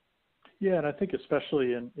 Yeah, and I think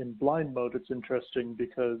especially in blind mode, it's interesting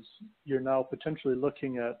because you're now potentially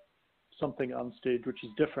looking at something on stage which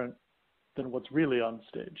is different than what's really on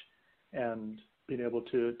stage, and being able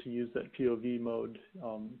to use that POV mode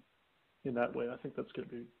in that way, I think that's going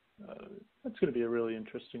to be a really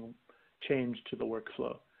interesting change to the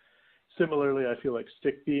workflow. Similarly, I feel like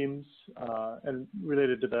stick beams and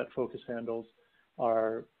related to that, focus handles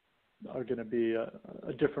are going to be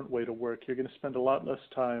a different way to work. You're going to spend a lot less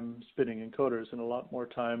time spinning encoders and a lot more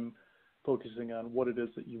time focusing on what it is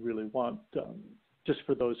that you really want. Just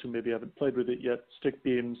for those who maybe haven't played with it yet, stick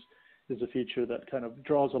beams is a feature that kind of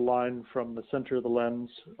draws a line from the center of the lens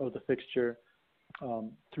of the fixture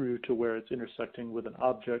through to where it's intersecting with an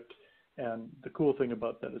object. And the cool thing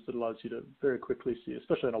about that is it allows you to very quickly see,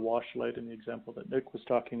 especially on a wash light in the example that Nick was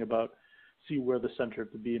talking about, see where the center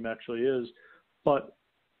of the beam actually is. But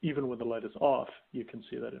even when the light is off, you can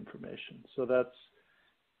see that information. So that's,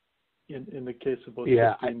 in the case of both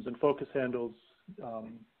stick beams and focus handles,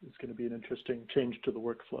 it's going to be an interesting change to the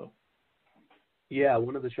workflow. Yeah,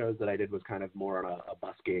 one of the shows that I did was kind of more on a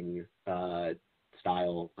busking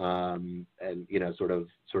style, and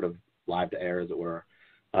sort of live to air, as it were.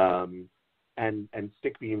 And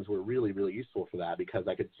stick beams were really, really useful for that, because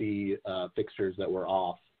I could see fixtures that were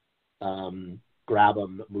off, grab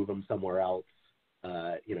them, move them somewhere else,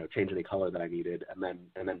 change any color that I needed, and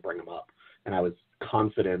then bring them up. And I was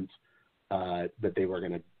confident that they were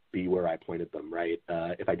going to be where I pointed them, right?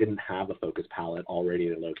 If I didn't have a focus palette already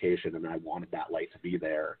in a location and I wanted that light to be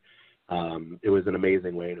there, it was an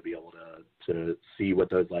amazing way to be able to see what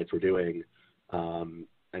those lights were doing,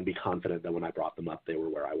 and be confident that when I brought them up, they were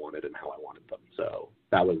where I wanted and how I wanted them. So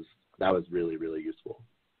that was really, really useful.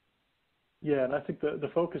 Yeah, and I think the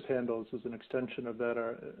focus handles as an extension of that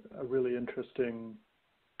are a really interesting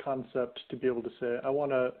concept to be able to say, I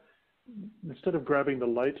want to, instead of grabbing the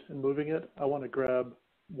light and moving it, I want to grab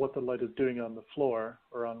what the light is doing on the floor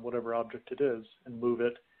or on whatever object it is and move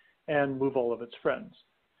it and move all of its friends.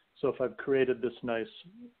 So if I've created this nice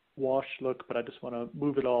wash look, but I just want to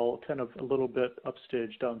move it all kind of a little bit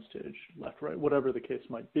upstage, downstage, left, right, whatever the case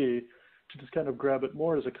might be, to just kind of grab it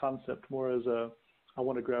more as a concept, more as I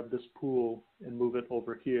want to grab this pool and move it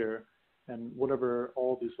over here, and whatever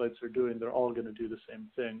all these lights are doing, they're all going to do the same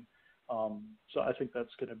thing. So I think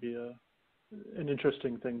that's going to be an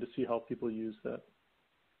interesting thing to see how people use that.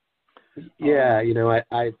 Yeah,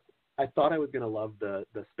 I thought I was going to love the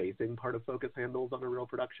spacing part of focus handles on a real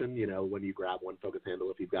production. When you grab one focus handle,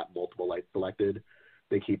 if you've got multiple lights selected,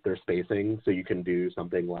 they keep their spacing, so you can do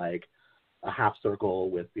something like a half circle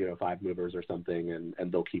with 5 movers or something, and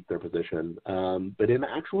they'll keep their position. But in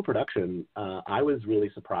actual production, I was really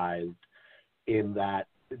surprised in that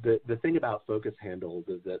the thing about focus handles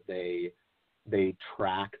is that they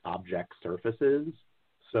track object surfaces.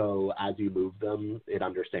 So as you move them, it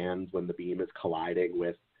understands when the beam is colliding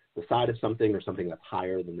with the side of something or something that's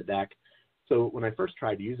higher than the deck. So when I first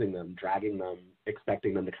tried using them, dragging them,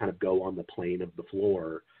 expecting them to kind of go on the plane of the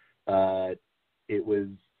floor, I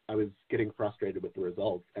was getting frustrated with the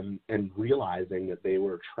results and realizing that they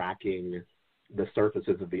were tracking the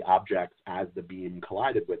surfaces of the objects as the beam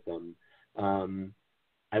collided with them.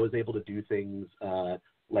 I was able to do things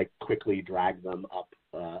like quickly drag them up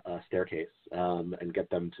a staircase and get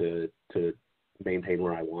them to maintain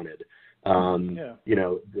where I wanted. The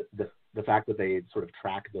fact that they sort of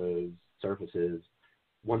track those surfaces,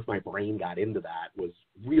 once my brain got into that, was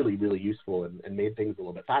really, really useful and made things a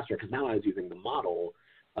little bit faster, because now I was using the model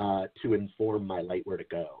to inform my light where to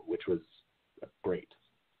go, which was great.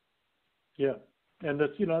 Yeah, and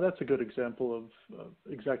that's a good example of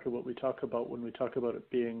exactly what we talk about when we talk about it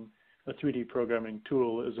being a 3D programming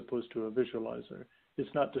tool as opposed to a visualizer. It's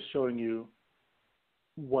not just showing you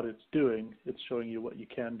what it's doing, it's showing you what you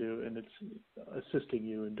can do, and it's assisting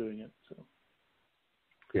you in doing it. So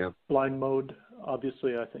yeah, blind mode,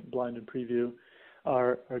 obviously, I think blind and preview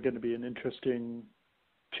are going to be an interesting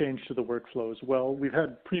change to the workflow as well. We've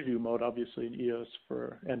had preview mode, obviously, in EOS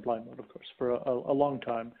and blind mode, of course, for a long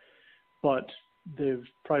time, but they've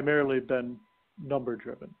primarily been number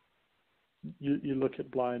driven. You look at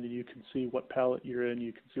blind and you can see what palette you're in,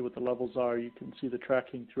 you can see what the levels are, you can see the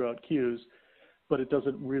tracking throughout cues, but it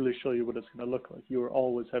doesn't really show you what it's going to look like. You are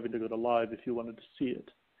always having to go to live if you wanted to see it.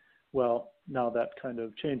 Well, now that kind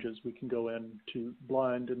of changes. We can go into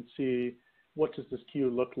blind and see what does this cue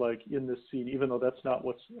look like in this scene, even though that's not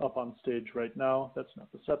what's up on stage right now. That's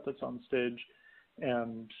not the set that's on stage.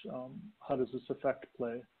 And how does this effect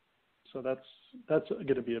play? So that's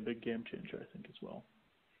going to be a big game changer, I think, as well.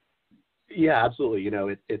 Yeah, absolutely.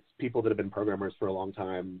 It's people that have been programmers for a long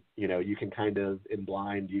time. You can kind of, in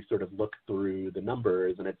blind, you sort of look through the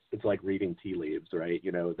numbers, and it's like reading tea leaves, right?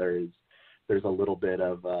 There's a little bit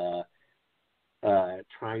of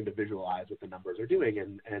trying to visualize what the numbers are doing,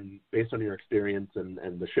 and based on your experience and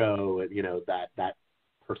the show, that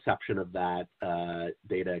perception of that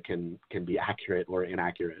data can be accurate or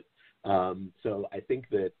inaccurate. So I think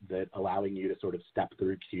that allowing you to sort of step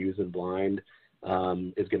through cues in blind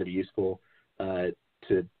is going to be useful to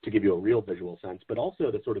give you a real visual sense, but also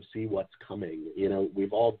to sort of see what's coming.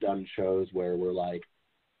 We've all done shows where we're like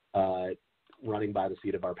running by the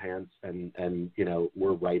seat of our pants and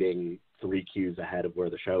we're writing 3 cues ahead of where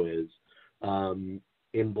the show is.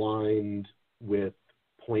 In blind, with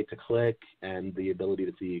point to click and the ability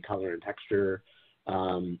to see color and texture,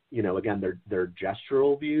 again, they're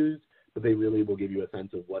gestural views, but they really will give you a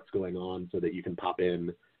sense of what's going on so that you can pop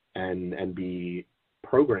in and be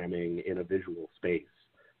programming in a visual space,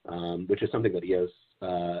 which is something that EOS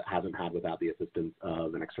hasn't had without the assistance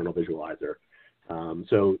of an external visualizer.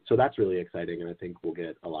 So that's really exciting, and I think we'll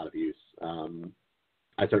get a lot of use.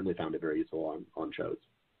 I certainly found it very useful on shows.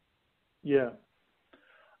 Yeah.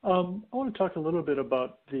 I want to talk a little bit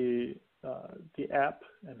about the app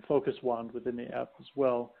and Focus Wand within the app as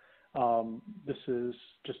well. This is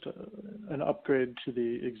just an upgrade to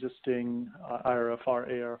the existing IRFR,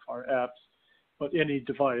 ARFR apps, but any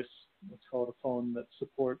device let's call it a phone that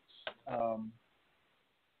supports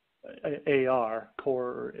AR, Core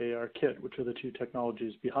or AR Kit, which are the two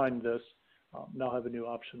technologies behind this, now have a new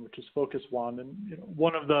option, which is Focus Wand. And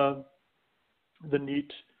one of the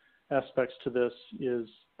neat aspects to this is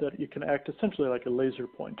that you can act essentially like a laser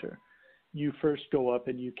pointer. You first go up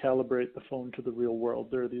and you calibrate the phone to the real world.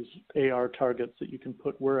 There are these AR targets that you can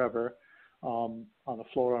put wherever, on the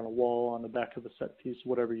floor, on a wall, on the back of a set piece,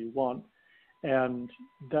 whatever you want. And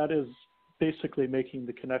that is basically making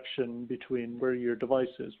the connection between where your device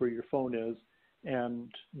is, where your phone is,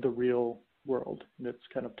 and the real world. And it's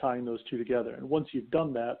kind of tying those two together. And once you've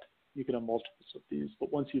done that, you can have multiples of these.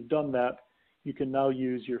 But once you've done that, you can now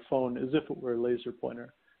use your phone as if it were a laser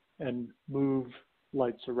pointer and move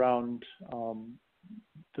lights around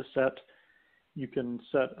the set. You can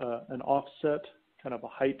set an offset, kind of a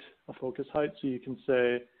height, a focus height. So you can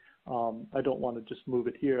say, I don't want to just move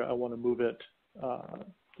it here. I want to move it,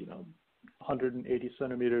 180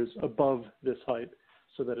 centimeters above this height,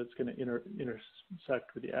 so that it's going to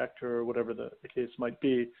intersect with the actor or whatever the case might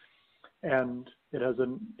be. And it has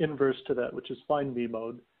an inverse to that, which is Find Me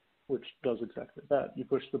mode, which does exactly that. You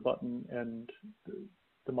push the button and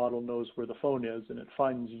the model knows where the phone is, and it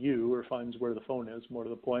finds you, or finds where the phone is, more to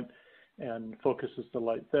the point, and focuses the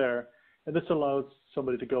light there. And this allows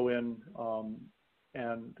somebody to go in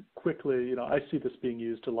and quickly, I see this being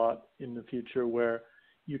used a lot in the future, where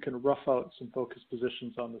you can rough out some focus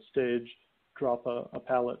positions on the stage, drop a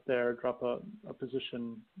palette there, drop a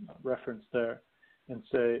position reference there, and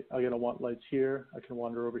say, I'm going to want lights here, I can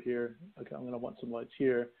wander over here, okay, I'm going to want some lights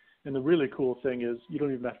here. And the really cool thing is you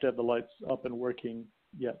don't even have to have the lights up and working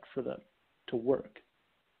yet for that to work.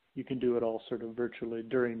 You can do it all sort of virtually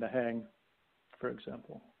during the hang, for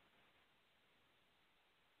example.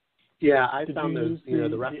 Yeah, I Did found those,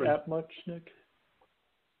 the reference. The app much, Nick?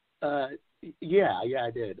 Yeah,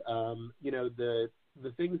 I did. The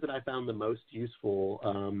things that I found the most useful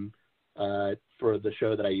for the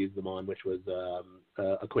show that I used them on, which was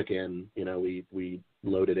a quick in. We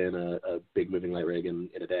loaded in a big moving light rig in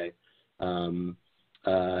a day.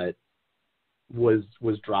 Was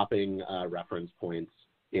dropping reference points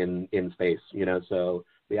in space. So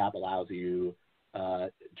the app allows you,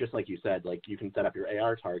 just like you said, like you can set up your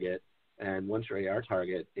AR target. And once your AR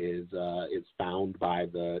target is found by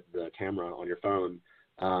the camera on your phone,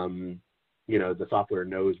 the software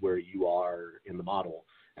knows where you are in the model.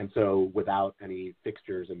 And so without any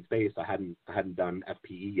fixtures in space, I hadn't done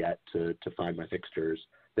FPE yet to find my fixtures.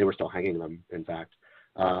 They were still hanging them, in fact.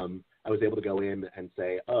 I was able to go in and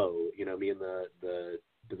say, me and the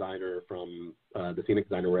designer from the scenic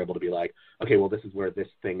designer were able to be like, okay, well, this is where this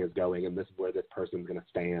thing is going, and this is where this person's going to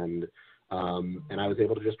stand. And I was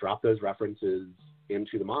able to just drop those references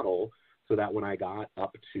into the model so that when I got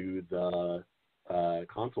up to the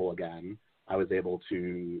console again, I was able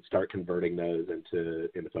to start converting those into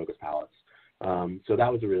focus palettes. So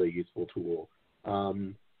that was a really useful tool.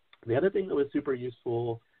 The other thing that was super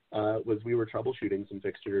useful was we were troubleshooting some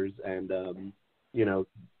fixtures and,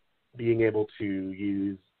 being able to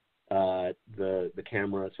use the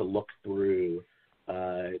camera to look through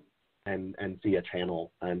and see a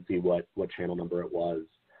channel and see what channel number it was.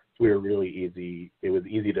 So it was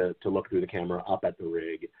easy to look through the camera up at the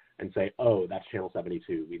rig and say, oh, that's channel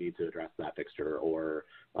 72. We need to address that fixture, or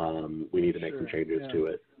we need to make some changes to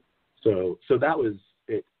it. So that was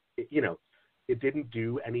it. It didn't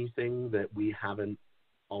do anything that we haven't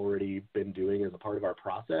already been doing as a part of our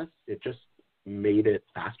process. It just made it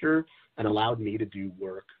faster and allowed me to do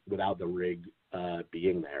work without the rig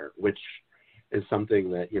being there, which is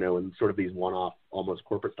something that, in sort of these one-off, almost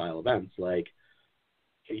corporate style events, like,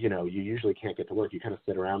 you usually can't get to work. You kind of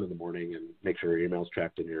sit around in the morning and make sure your email's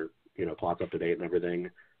checked and your, plots up to date and everything.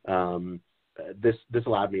 This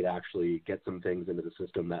allowed me to actually get some things into the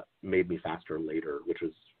system that made me faster later, which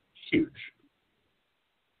was huge.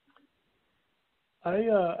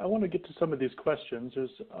 I want to get to some of these questions.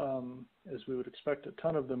 There's, as we would expect, a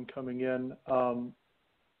ton of them coming in.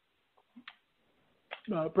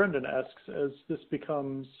 Brendan asks, as this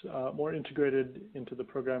becomes more integrated into the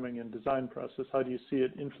programming and design process, how do you see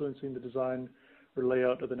it influencing the design or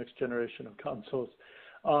layout of the next generation of consoles?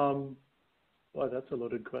 Boy, that's a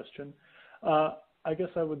loaded question. I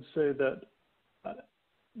guess I would say that,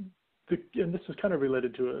 and this is kind of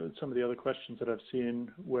related to some of the other questions that I've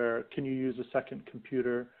seen, where can you use a second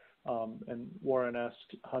computer? And Warren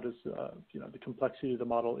asked, how does the complexity of the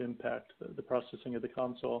model impact the processing of the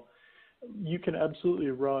console? You can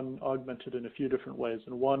absolutely run Augmented in a few different ways.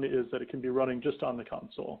 And one is that it can be running just on the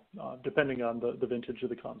console, depending on the vintage of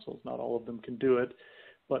the consoles. Not all of them can do it.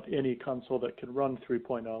 but any console that can run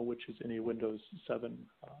 3.0, which is any Windows 7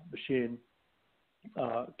 machine,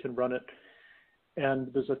 can run it.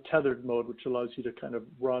 And there's a tethered mode, which allows you to kind of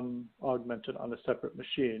run Augmented on a separate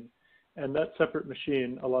machine. And that separate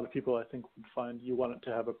machine, a lot of people, I think, would find you want it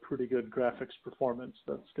to have a pretty good graphics performance.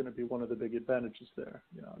 That's going to be one of the big advantages there.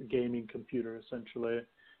 You know, a gaming computer, essentially,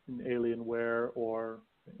 an Alienware, or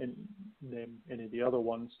name any of the other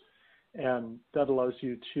ones. And that allows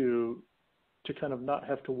you to kind of not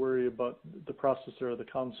have to worry about the processor of the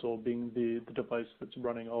console being the device that's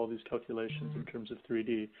running all these calculations in terms of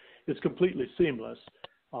 3D. It's completely seamless.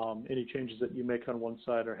 Any changes that you make on one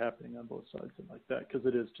side are happening on both sides and like that, because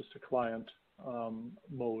it is just a client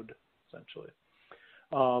mode, essentially.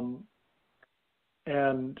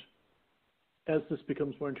 And as this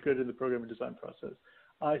becomes more integrated in the programming design process,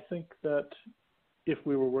 I think that if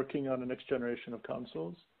we were working on a next generation of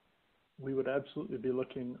consoles, we would absolutely be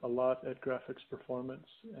looking a lot at graphics performance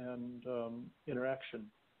and interaction.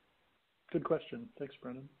 Good question. Thanks,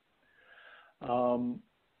 Brennan.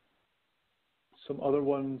 Some other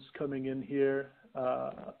ones coming in here.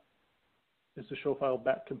 Is the show file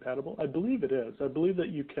back compatible? I believe it is. I believe that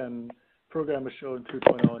you can program a show in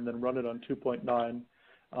 3.0 and then run it on 2.9,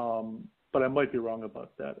 but I might be wrong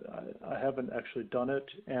about that. I haven't actually done it,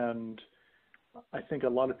 and I think a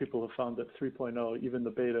lot of people have found that 3.0, even the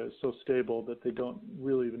beta, is so stable that they don't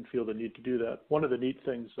really even feel the need to do that. One of the neat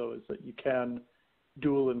things, though, is that you can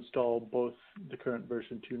dual install both the current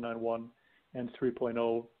version 2.9.1 and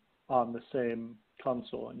 3.0 on the same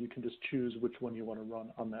console, and you can just choose which one you want to run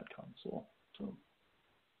on that console. So,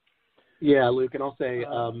 yeah, Luke, and I'll say,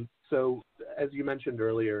 so as you mentioned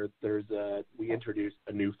earlier, we introduced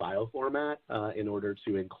a new file format in order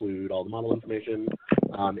to include all the model information.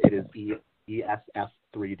 It is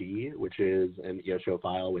ESF3D, which is an show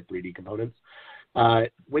file with 3D components.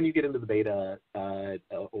 When you get into the beta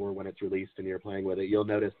or when it's released and you're playing with it, you'll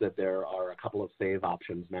notice that there are a couple of save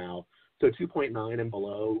options now. So 2.9 and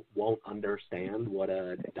below won't understand what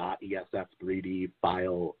a .esf3d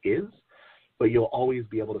file is, but you'll always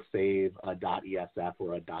be able to save a .esf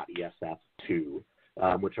or a .esf2,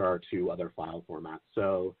 which are our two other file formats.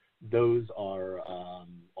 So those are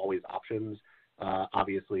always options.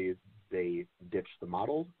 Obviously, they ditch the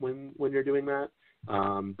model when you're doing that,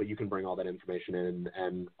 but you can bring all that information in,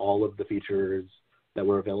 and all of the features that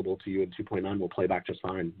were available to you in 2.9 will play back just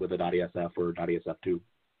fine with a .esf or .esf2.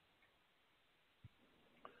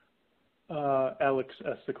 Alex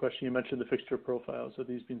asked the question, you mentioned the fixture profiles. Are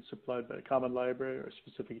these being supplied by a common library or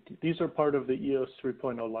specific? These are part of the EOS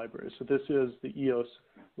 3.0 library. So this is the EOS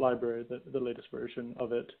library, the latest version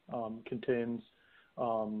of it contains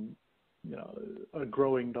a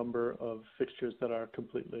growing number of fixtures that are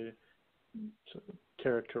completely sort of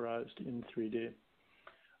characterized in 3D.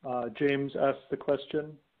 James asked the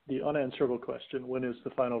question, the unanswerable question, when is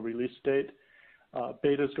the final release date?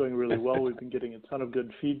 Beta is going really well. We've been getting a ton of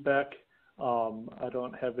good feedback. I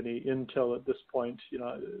don't have any intel at this point.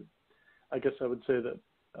 I guess I would say that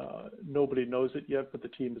nobody knows it yet, but the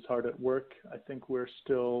team is hard at work. I think we're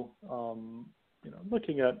still,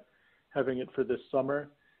 looking at having it for this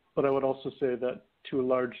summer. But I would also say that to a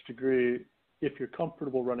large degree, if you're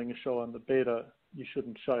comfortable running a show on the beta, you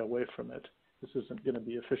shouldn't shy away from it. This isn't going to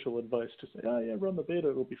be official advice to say, oh yeah, run the beta,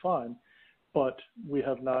 it'll be fine. But we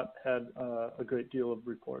have not had a great deal of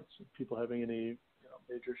reports of people having any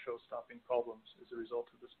major show-stopping problems as a result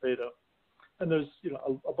of this beta. And there's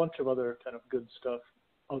a bunch of other kind of good stuff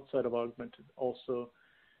outside of Augmented also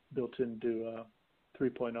built into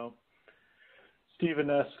 3.0. Stephen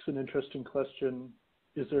asks an interesting question.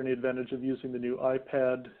 Is there any advantage of using the new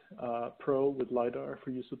iPad Pro with LiDAR for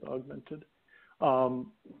use with Augmented?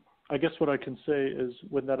 I guess what I can say is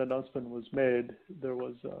when that announcement was made, there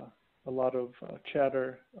was a lot of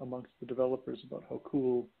chatter amongst the developers about how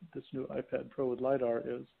cool this new iPad Pro with LiDAR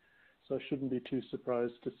is. So I shouldn't be too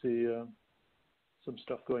surprised to see some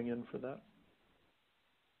stuff going in for that.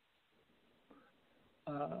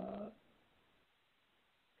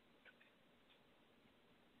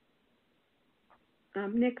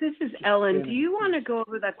 Nick, this is Ellen. Do you want to go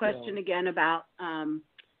over that question again about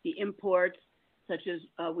the imports, such as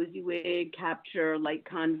WYSIWYG, Capture, Light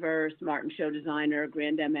Converse, Martin Show Designer,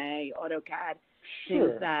 Grand MA, AutoCAD,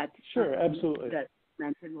 things that absolutely. That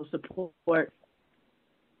Augmented will support?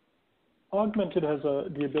 Augmented has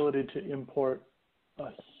the ability to import a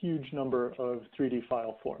huge number of 3D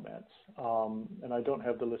file formats, and I don't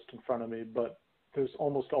have the list in front of me, but there's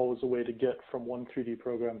almost always a way to get from one 3D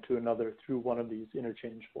program to another through one of these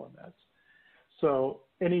interchange formats. So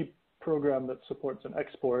any program that supports an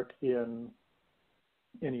export in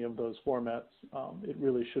any of those formats, it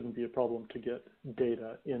really shouldn't be a problem to get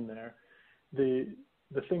data in there. The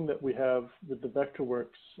thing that we have with the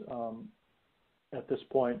Vectorworks at this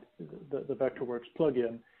point, the Vectorworks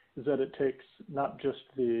plugin, is that it takes not just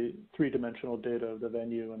the three-dimensional data of the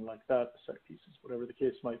venue and like that, the set pieces, whatever the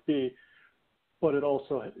case might be, but it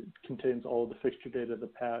also contains all of the fixture data, the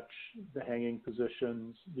patch, the hanging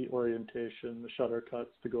positions, the orientation, the shutter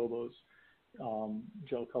cuts, the gobos,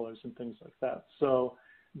 gel colors, and things like that. So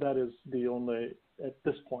that is the only, at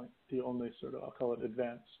this point, the only sort of, I'll call it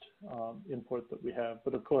advanced import that we have.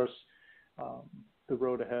 But of course, the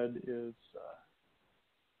road ahead is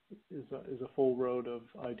a full road of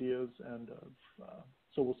ideas, and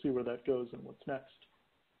so we'll see where that goes and what's next.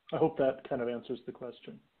 I hope that kind of answers the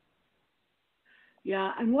question.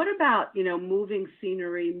 Yeah, and what about, you know, moving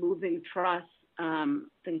scenery, moving truss,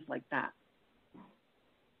 things like that?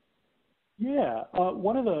 Yeah,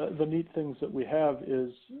 one of the neat things that we have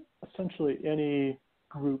is essentially any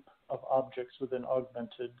group of objects within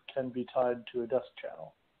Augmented can be tied to a desk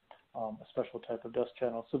channel, a special type of desk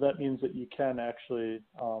channel. So that means that you can actually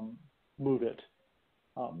move it.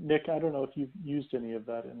 Nick, I don't know if you've used any of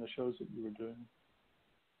that in the shows that you were doing.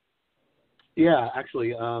 Yeah,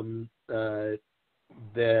 actually,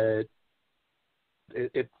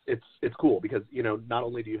 it's cool because, you know, not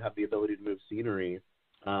only do you have the ability to move scenery,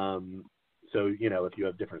 so, you know, if you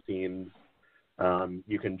have different scenes,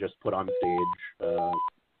 you can just put on stage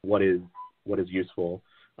what is useful,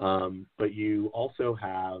 but you also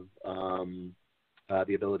have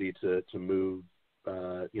the ability to move,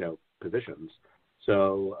 you know, positions.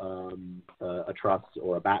 So a truss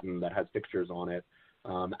or a batten that has fixtures on it,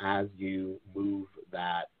 as you move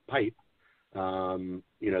that pipe,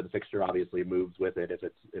 you know, the fixture obviously moves with it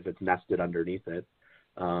if it's nested underneath it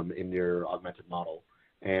in your augmented model,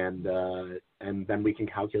 and then we can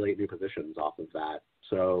calculate new positions off of that.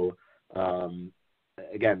 So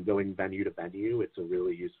again, going venue to venue, it's a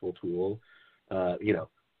really useful tool. You know,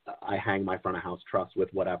 I hang my front of house truss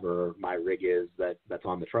with whatever my rig is that's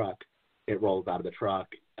on the truck. It rolls out of the truck,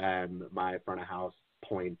 and my front of house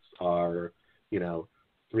points are, you know,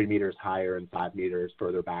 3 meters higher and 5 meters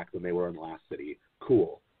further back than they were in the last city.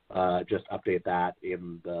 Cool. Just update that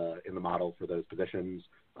in the model for those positions,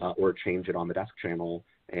 or change it on the desk channel,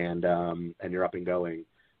 and you're up and going.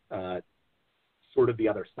 Sort of the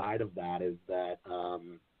other side of that is that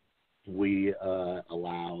we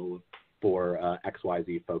allow for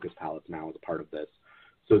XYZ focus palettes now as a part of this.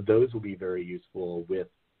 So those will be very useful with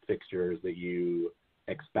fixtures that you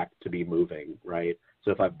expect to be moving, right?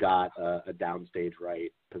 So if I've got a downstage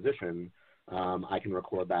right position, I can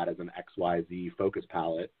record that as an XYZ focus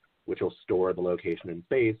palette, which will store the location in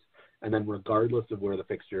space. And then regardless of where the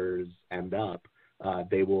fixtures end up,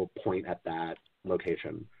 they will point at that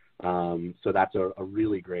location. So that's a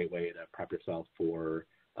really great way to prep yourself for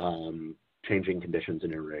changing conditions in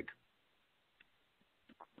your rig.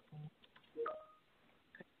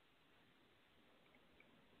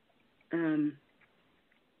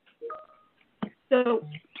 So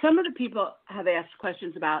some of the people have asked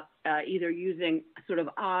questions about either using sort of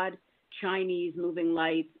odd Chinese moving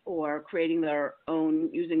lights or creating their own,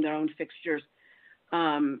 using their own fixtures.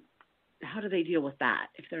 How do they deal with that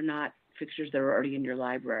if they're not fixtures that are already in your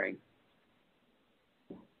library?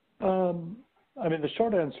 I mean, the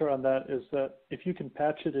short answer on that is that if you can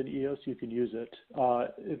patch it in EOS, you can use it.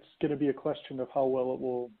 It's going to be a question of how well it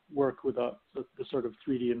will work with the sort of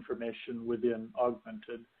 3D information within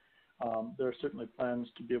Augmented. There are certainly plans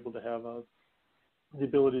to be able to have the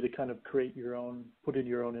ability to kind of create your own, put in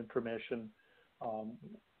your own information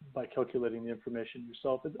by calculating the information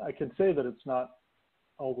yourself. I can say that it's not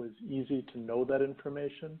always easy to know that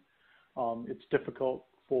information. It's difficult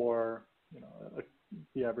for, you know,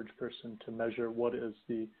 the average person to measure what is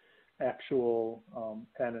the actual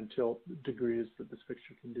pan and tilt degrees that this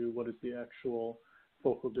fixture can do, what is the actual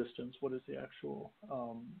focal distance, what is the actual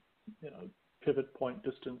you know, pivot point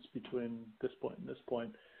distance between this point and this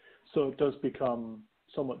point. So it does become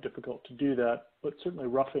somewhat difficult to do that, but certainly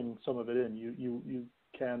roughing some of it in, you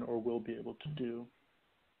can or will be able to do.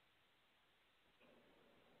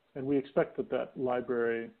 And we expect that that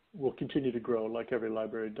library will continue to grow like every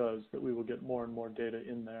library does, that we will get more and more data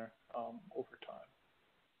in there over time.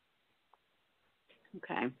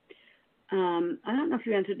 Okay. I don't know if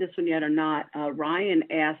you answered this one yet or not. Ryan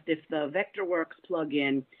asked if the Vectorworks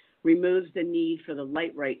plugin removes the need for the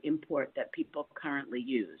LightRight import that people currently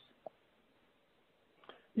use.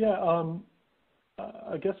 Yeah,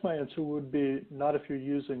 I guess my answer would be not if you're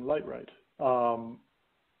using LightRight.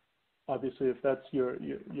 Obviously, if that's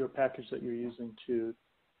your package that you're using to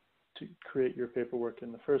to create your paperwork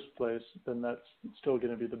in the first place, then that's still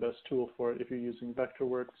going to be the best tool for it. If you're using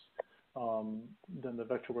Vectorworks, then the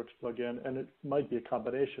Vectorworks plugin, and it might be a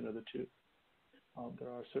combination of the two. There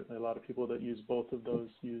are certainly a lot of people that use both of those,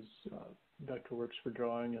 use Vectorworks for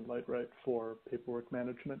drawing and Lightwrite for paperwork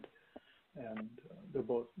management, and they're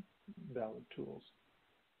both valid tools.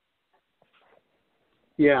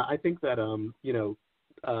 Yeah, I think that,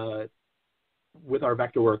 with our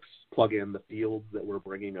Vectorworks plugin, the fields that we're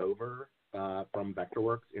bringing over from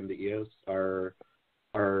Vectorworks into EOS are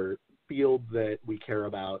fields that we care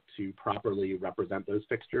about to properly represent those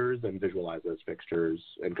fixtures and visualize those fixtures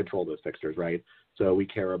and control those fixtures, right? So we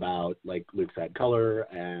care about, like Luke said, color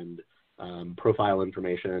and profile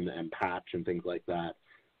information and patch and things like that.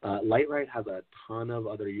 Lightwrite has a ton of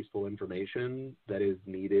other useful information that is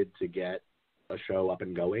needed to get a show up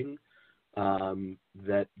and going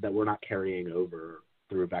that we're not carrying over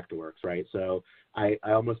through Vectorworks, right? So I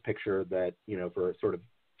almost picture that, for a sort of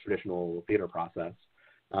traditional theater process,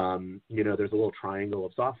 there's a little triangle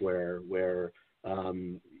of software where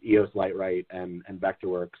EOS, Lightwrite, and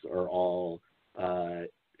Vectorworks are all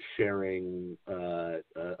sharing a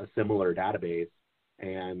similar database,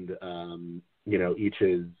 and each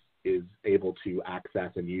is able to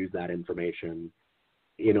access and use that information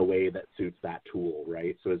in a way that suits that tool,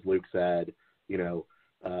 right? So as Luke said,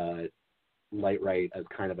 Lightwrite as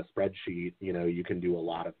kind of a spreadsheet, you can do a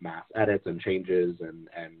lot of mass edits and changes and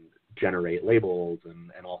generate labels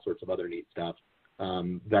and all sorts of other neat stuff.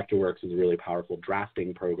 Vectorworks is a really powerful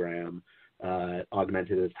drafting program.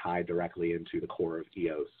 Augment3d is tied directly into the core of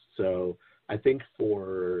EOS. So I think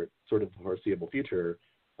for sort of the foreseeable future,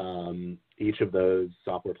 each of those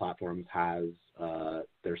software platforms has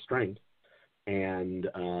their strengths, and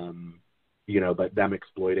but them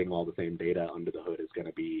exploiting all the same data under the hood is going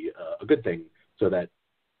to be a good thing, so that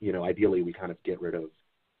ideally we kind of get rid of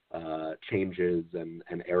changes and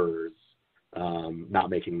errors not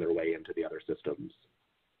making their way into the other systems.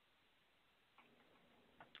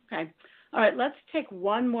 Okay. All right, let's take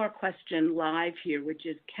one more question live here, which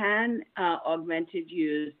is, can Augment3d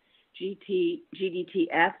use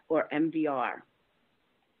GDTF or MVR?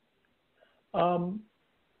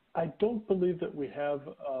 I don't believe that we have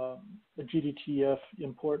a GDTF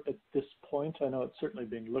import at this point. I know it's certainly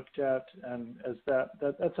being looked at, and as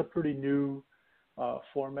that's a pretty new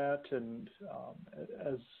format, and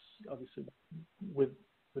as obviously with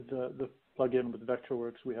the plugin with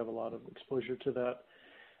Vectorworks, we have a lot of exposure to that.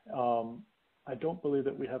 I don't believe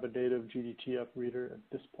that we have a native GDTF reader at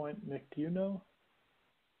this point. Nick, do you know?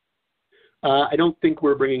 I don't think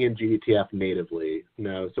we're bringing in GDTF natively,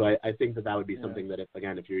 no. So I think that would be something that, if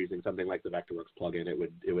you're using something like the Vectorworks plugin, it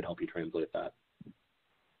would help you translate that.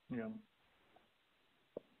 Yeah.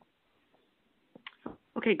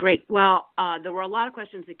 Okay, great. Well, there were a lot of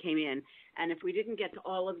questions that came in, and if we didn't get to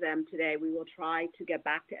all of them today, we will try to get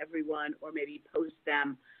back to everyone, or maybe post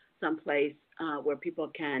them someplace where people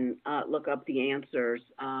can look up the answers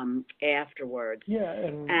afterwards. Yeah,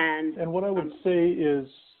 and what I would say is,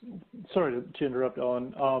 sorry to interrupt,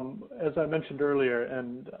 Ellen. As I mentioned earlier,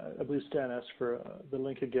 and I believe Stan asked for the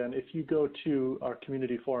link again, if you go to our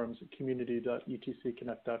community forums at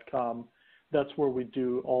community.etcconnect.com, that's where we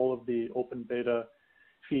do all of the open beta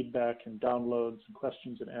feedback and downloads and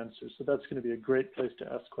questions and answers. So that's going to be a great place to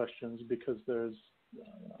ask questions, because there's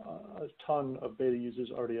a ton of beta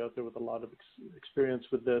users already out there with a lot of experience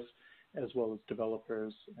with this, as well as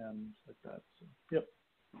developers and like that. So, yep.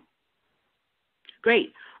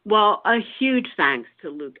 Great. Well, a huge thanks to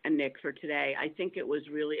Luke and Nick for today. I think it was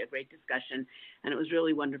really a great discussion, and it was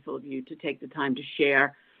really wonderful of you to take the time to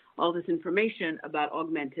share all this information about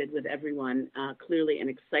Augment3d with everyone. Clearly an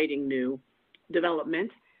exciting new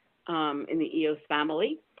development in the EOS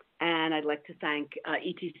family. And I'd like to thank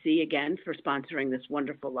ETC again for sponsoring this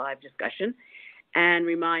wonderful live discussion, and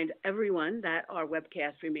remind everyone that our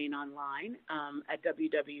webcasts remain online at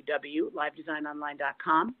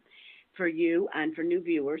www.livedesignonline.com for you and for new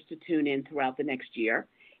viewers to tune in throughout the next year.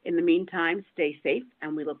 In the meantime, stay safe,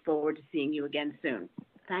 and we look forward to seeing you again soon.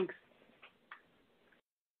 Thanks.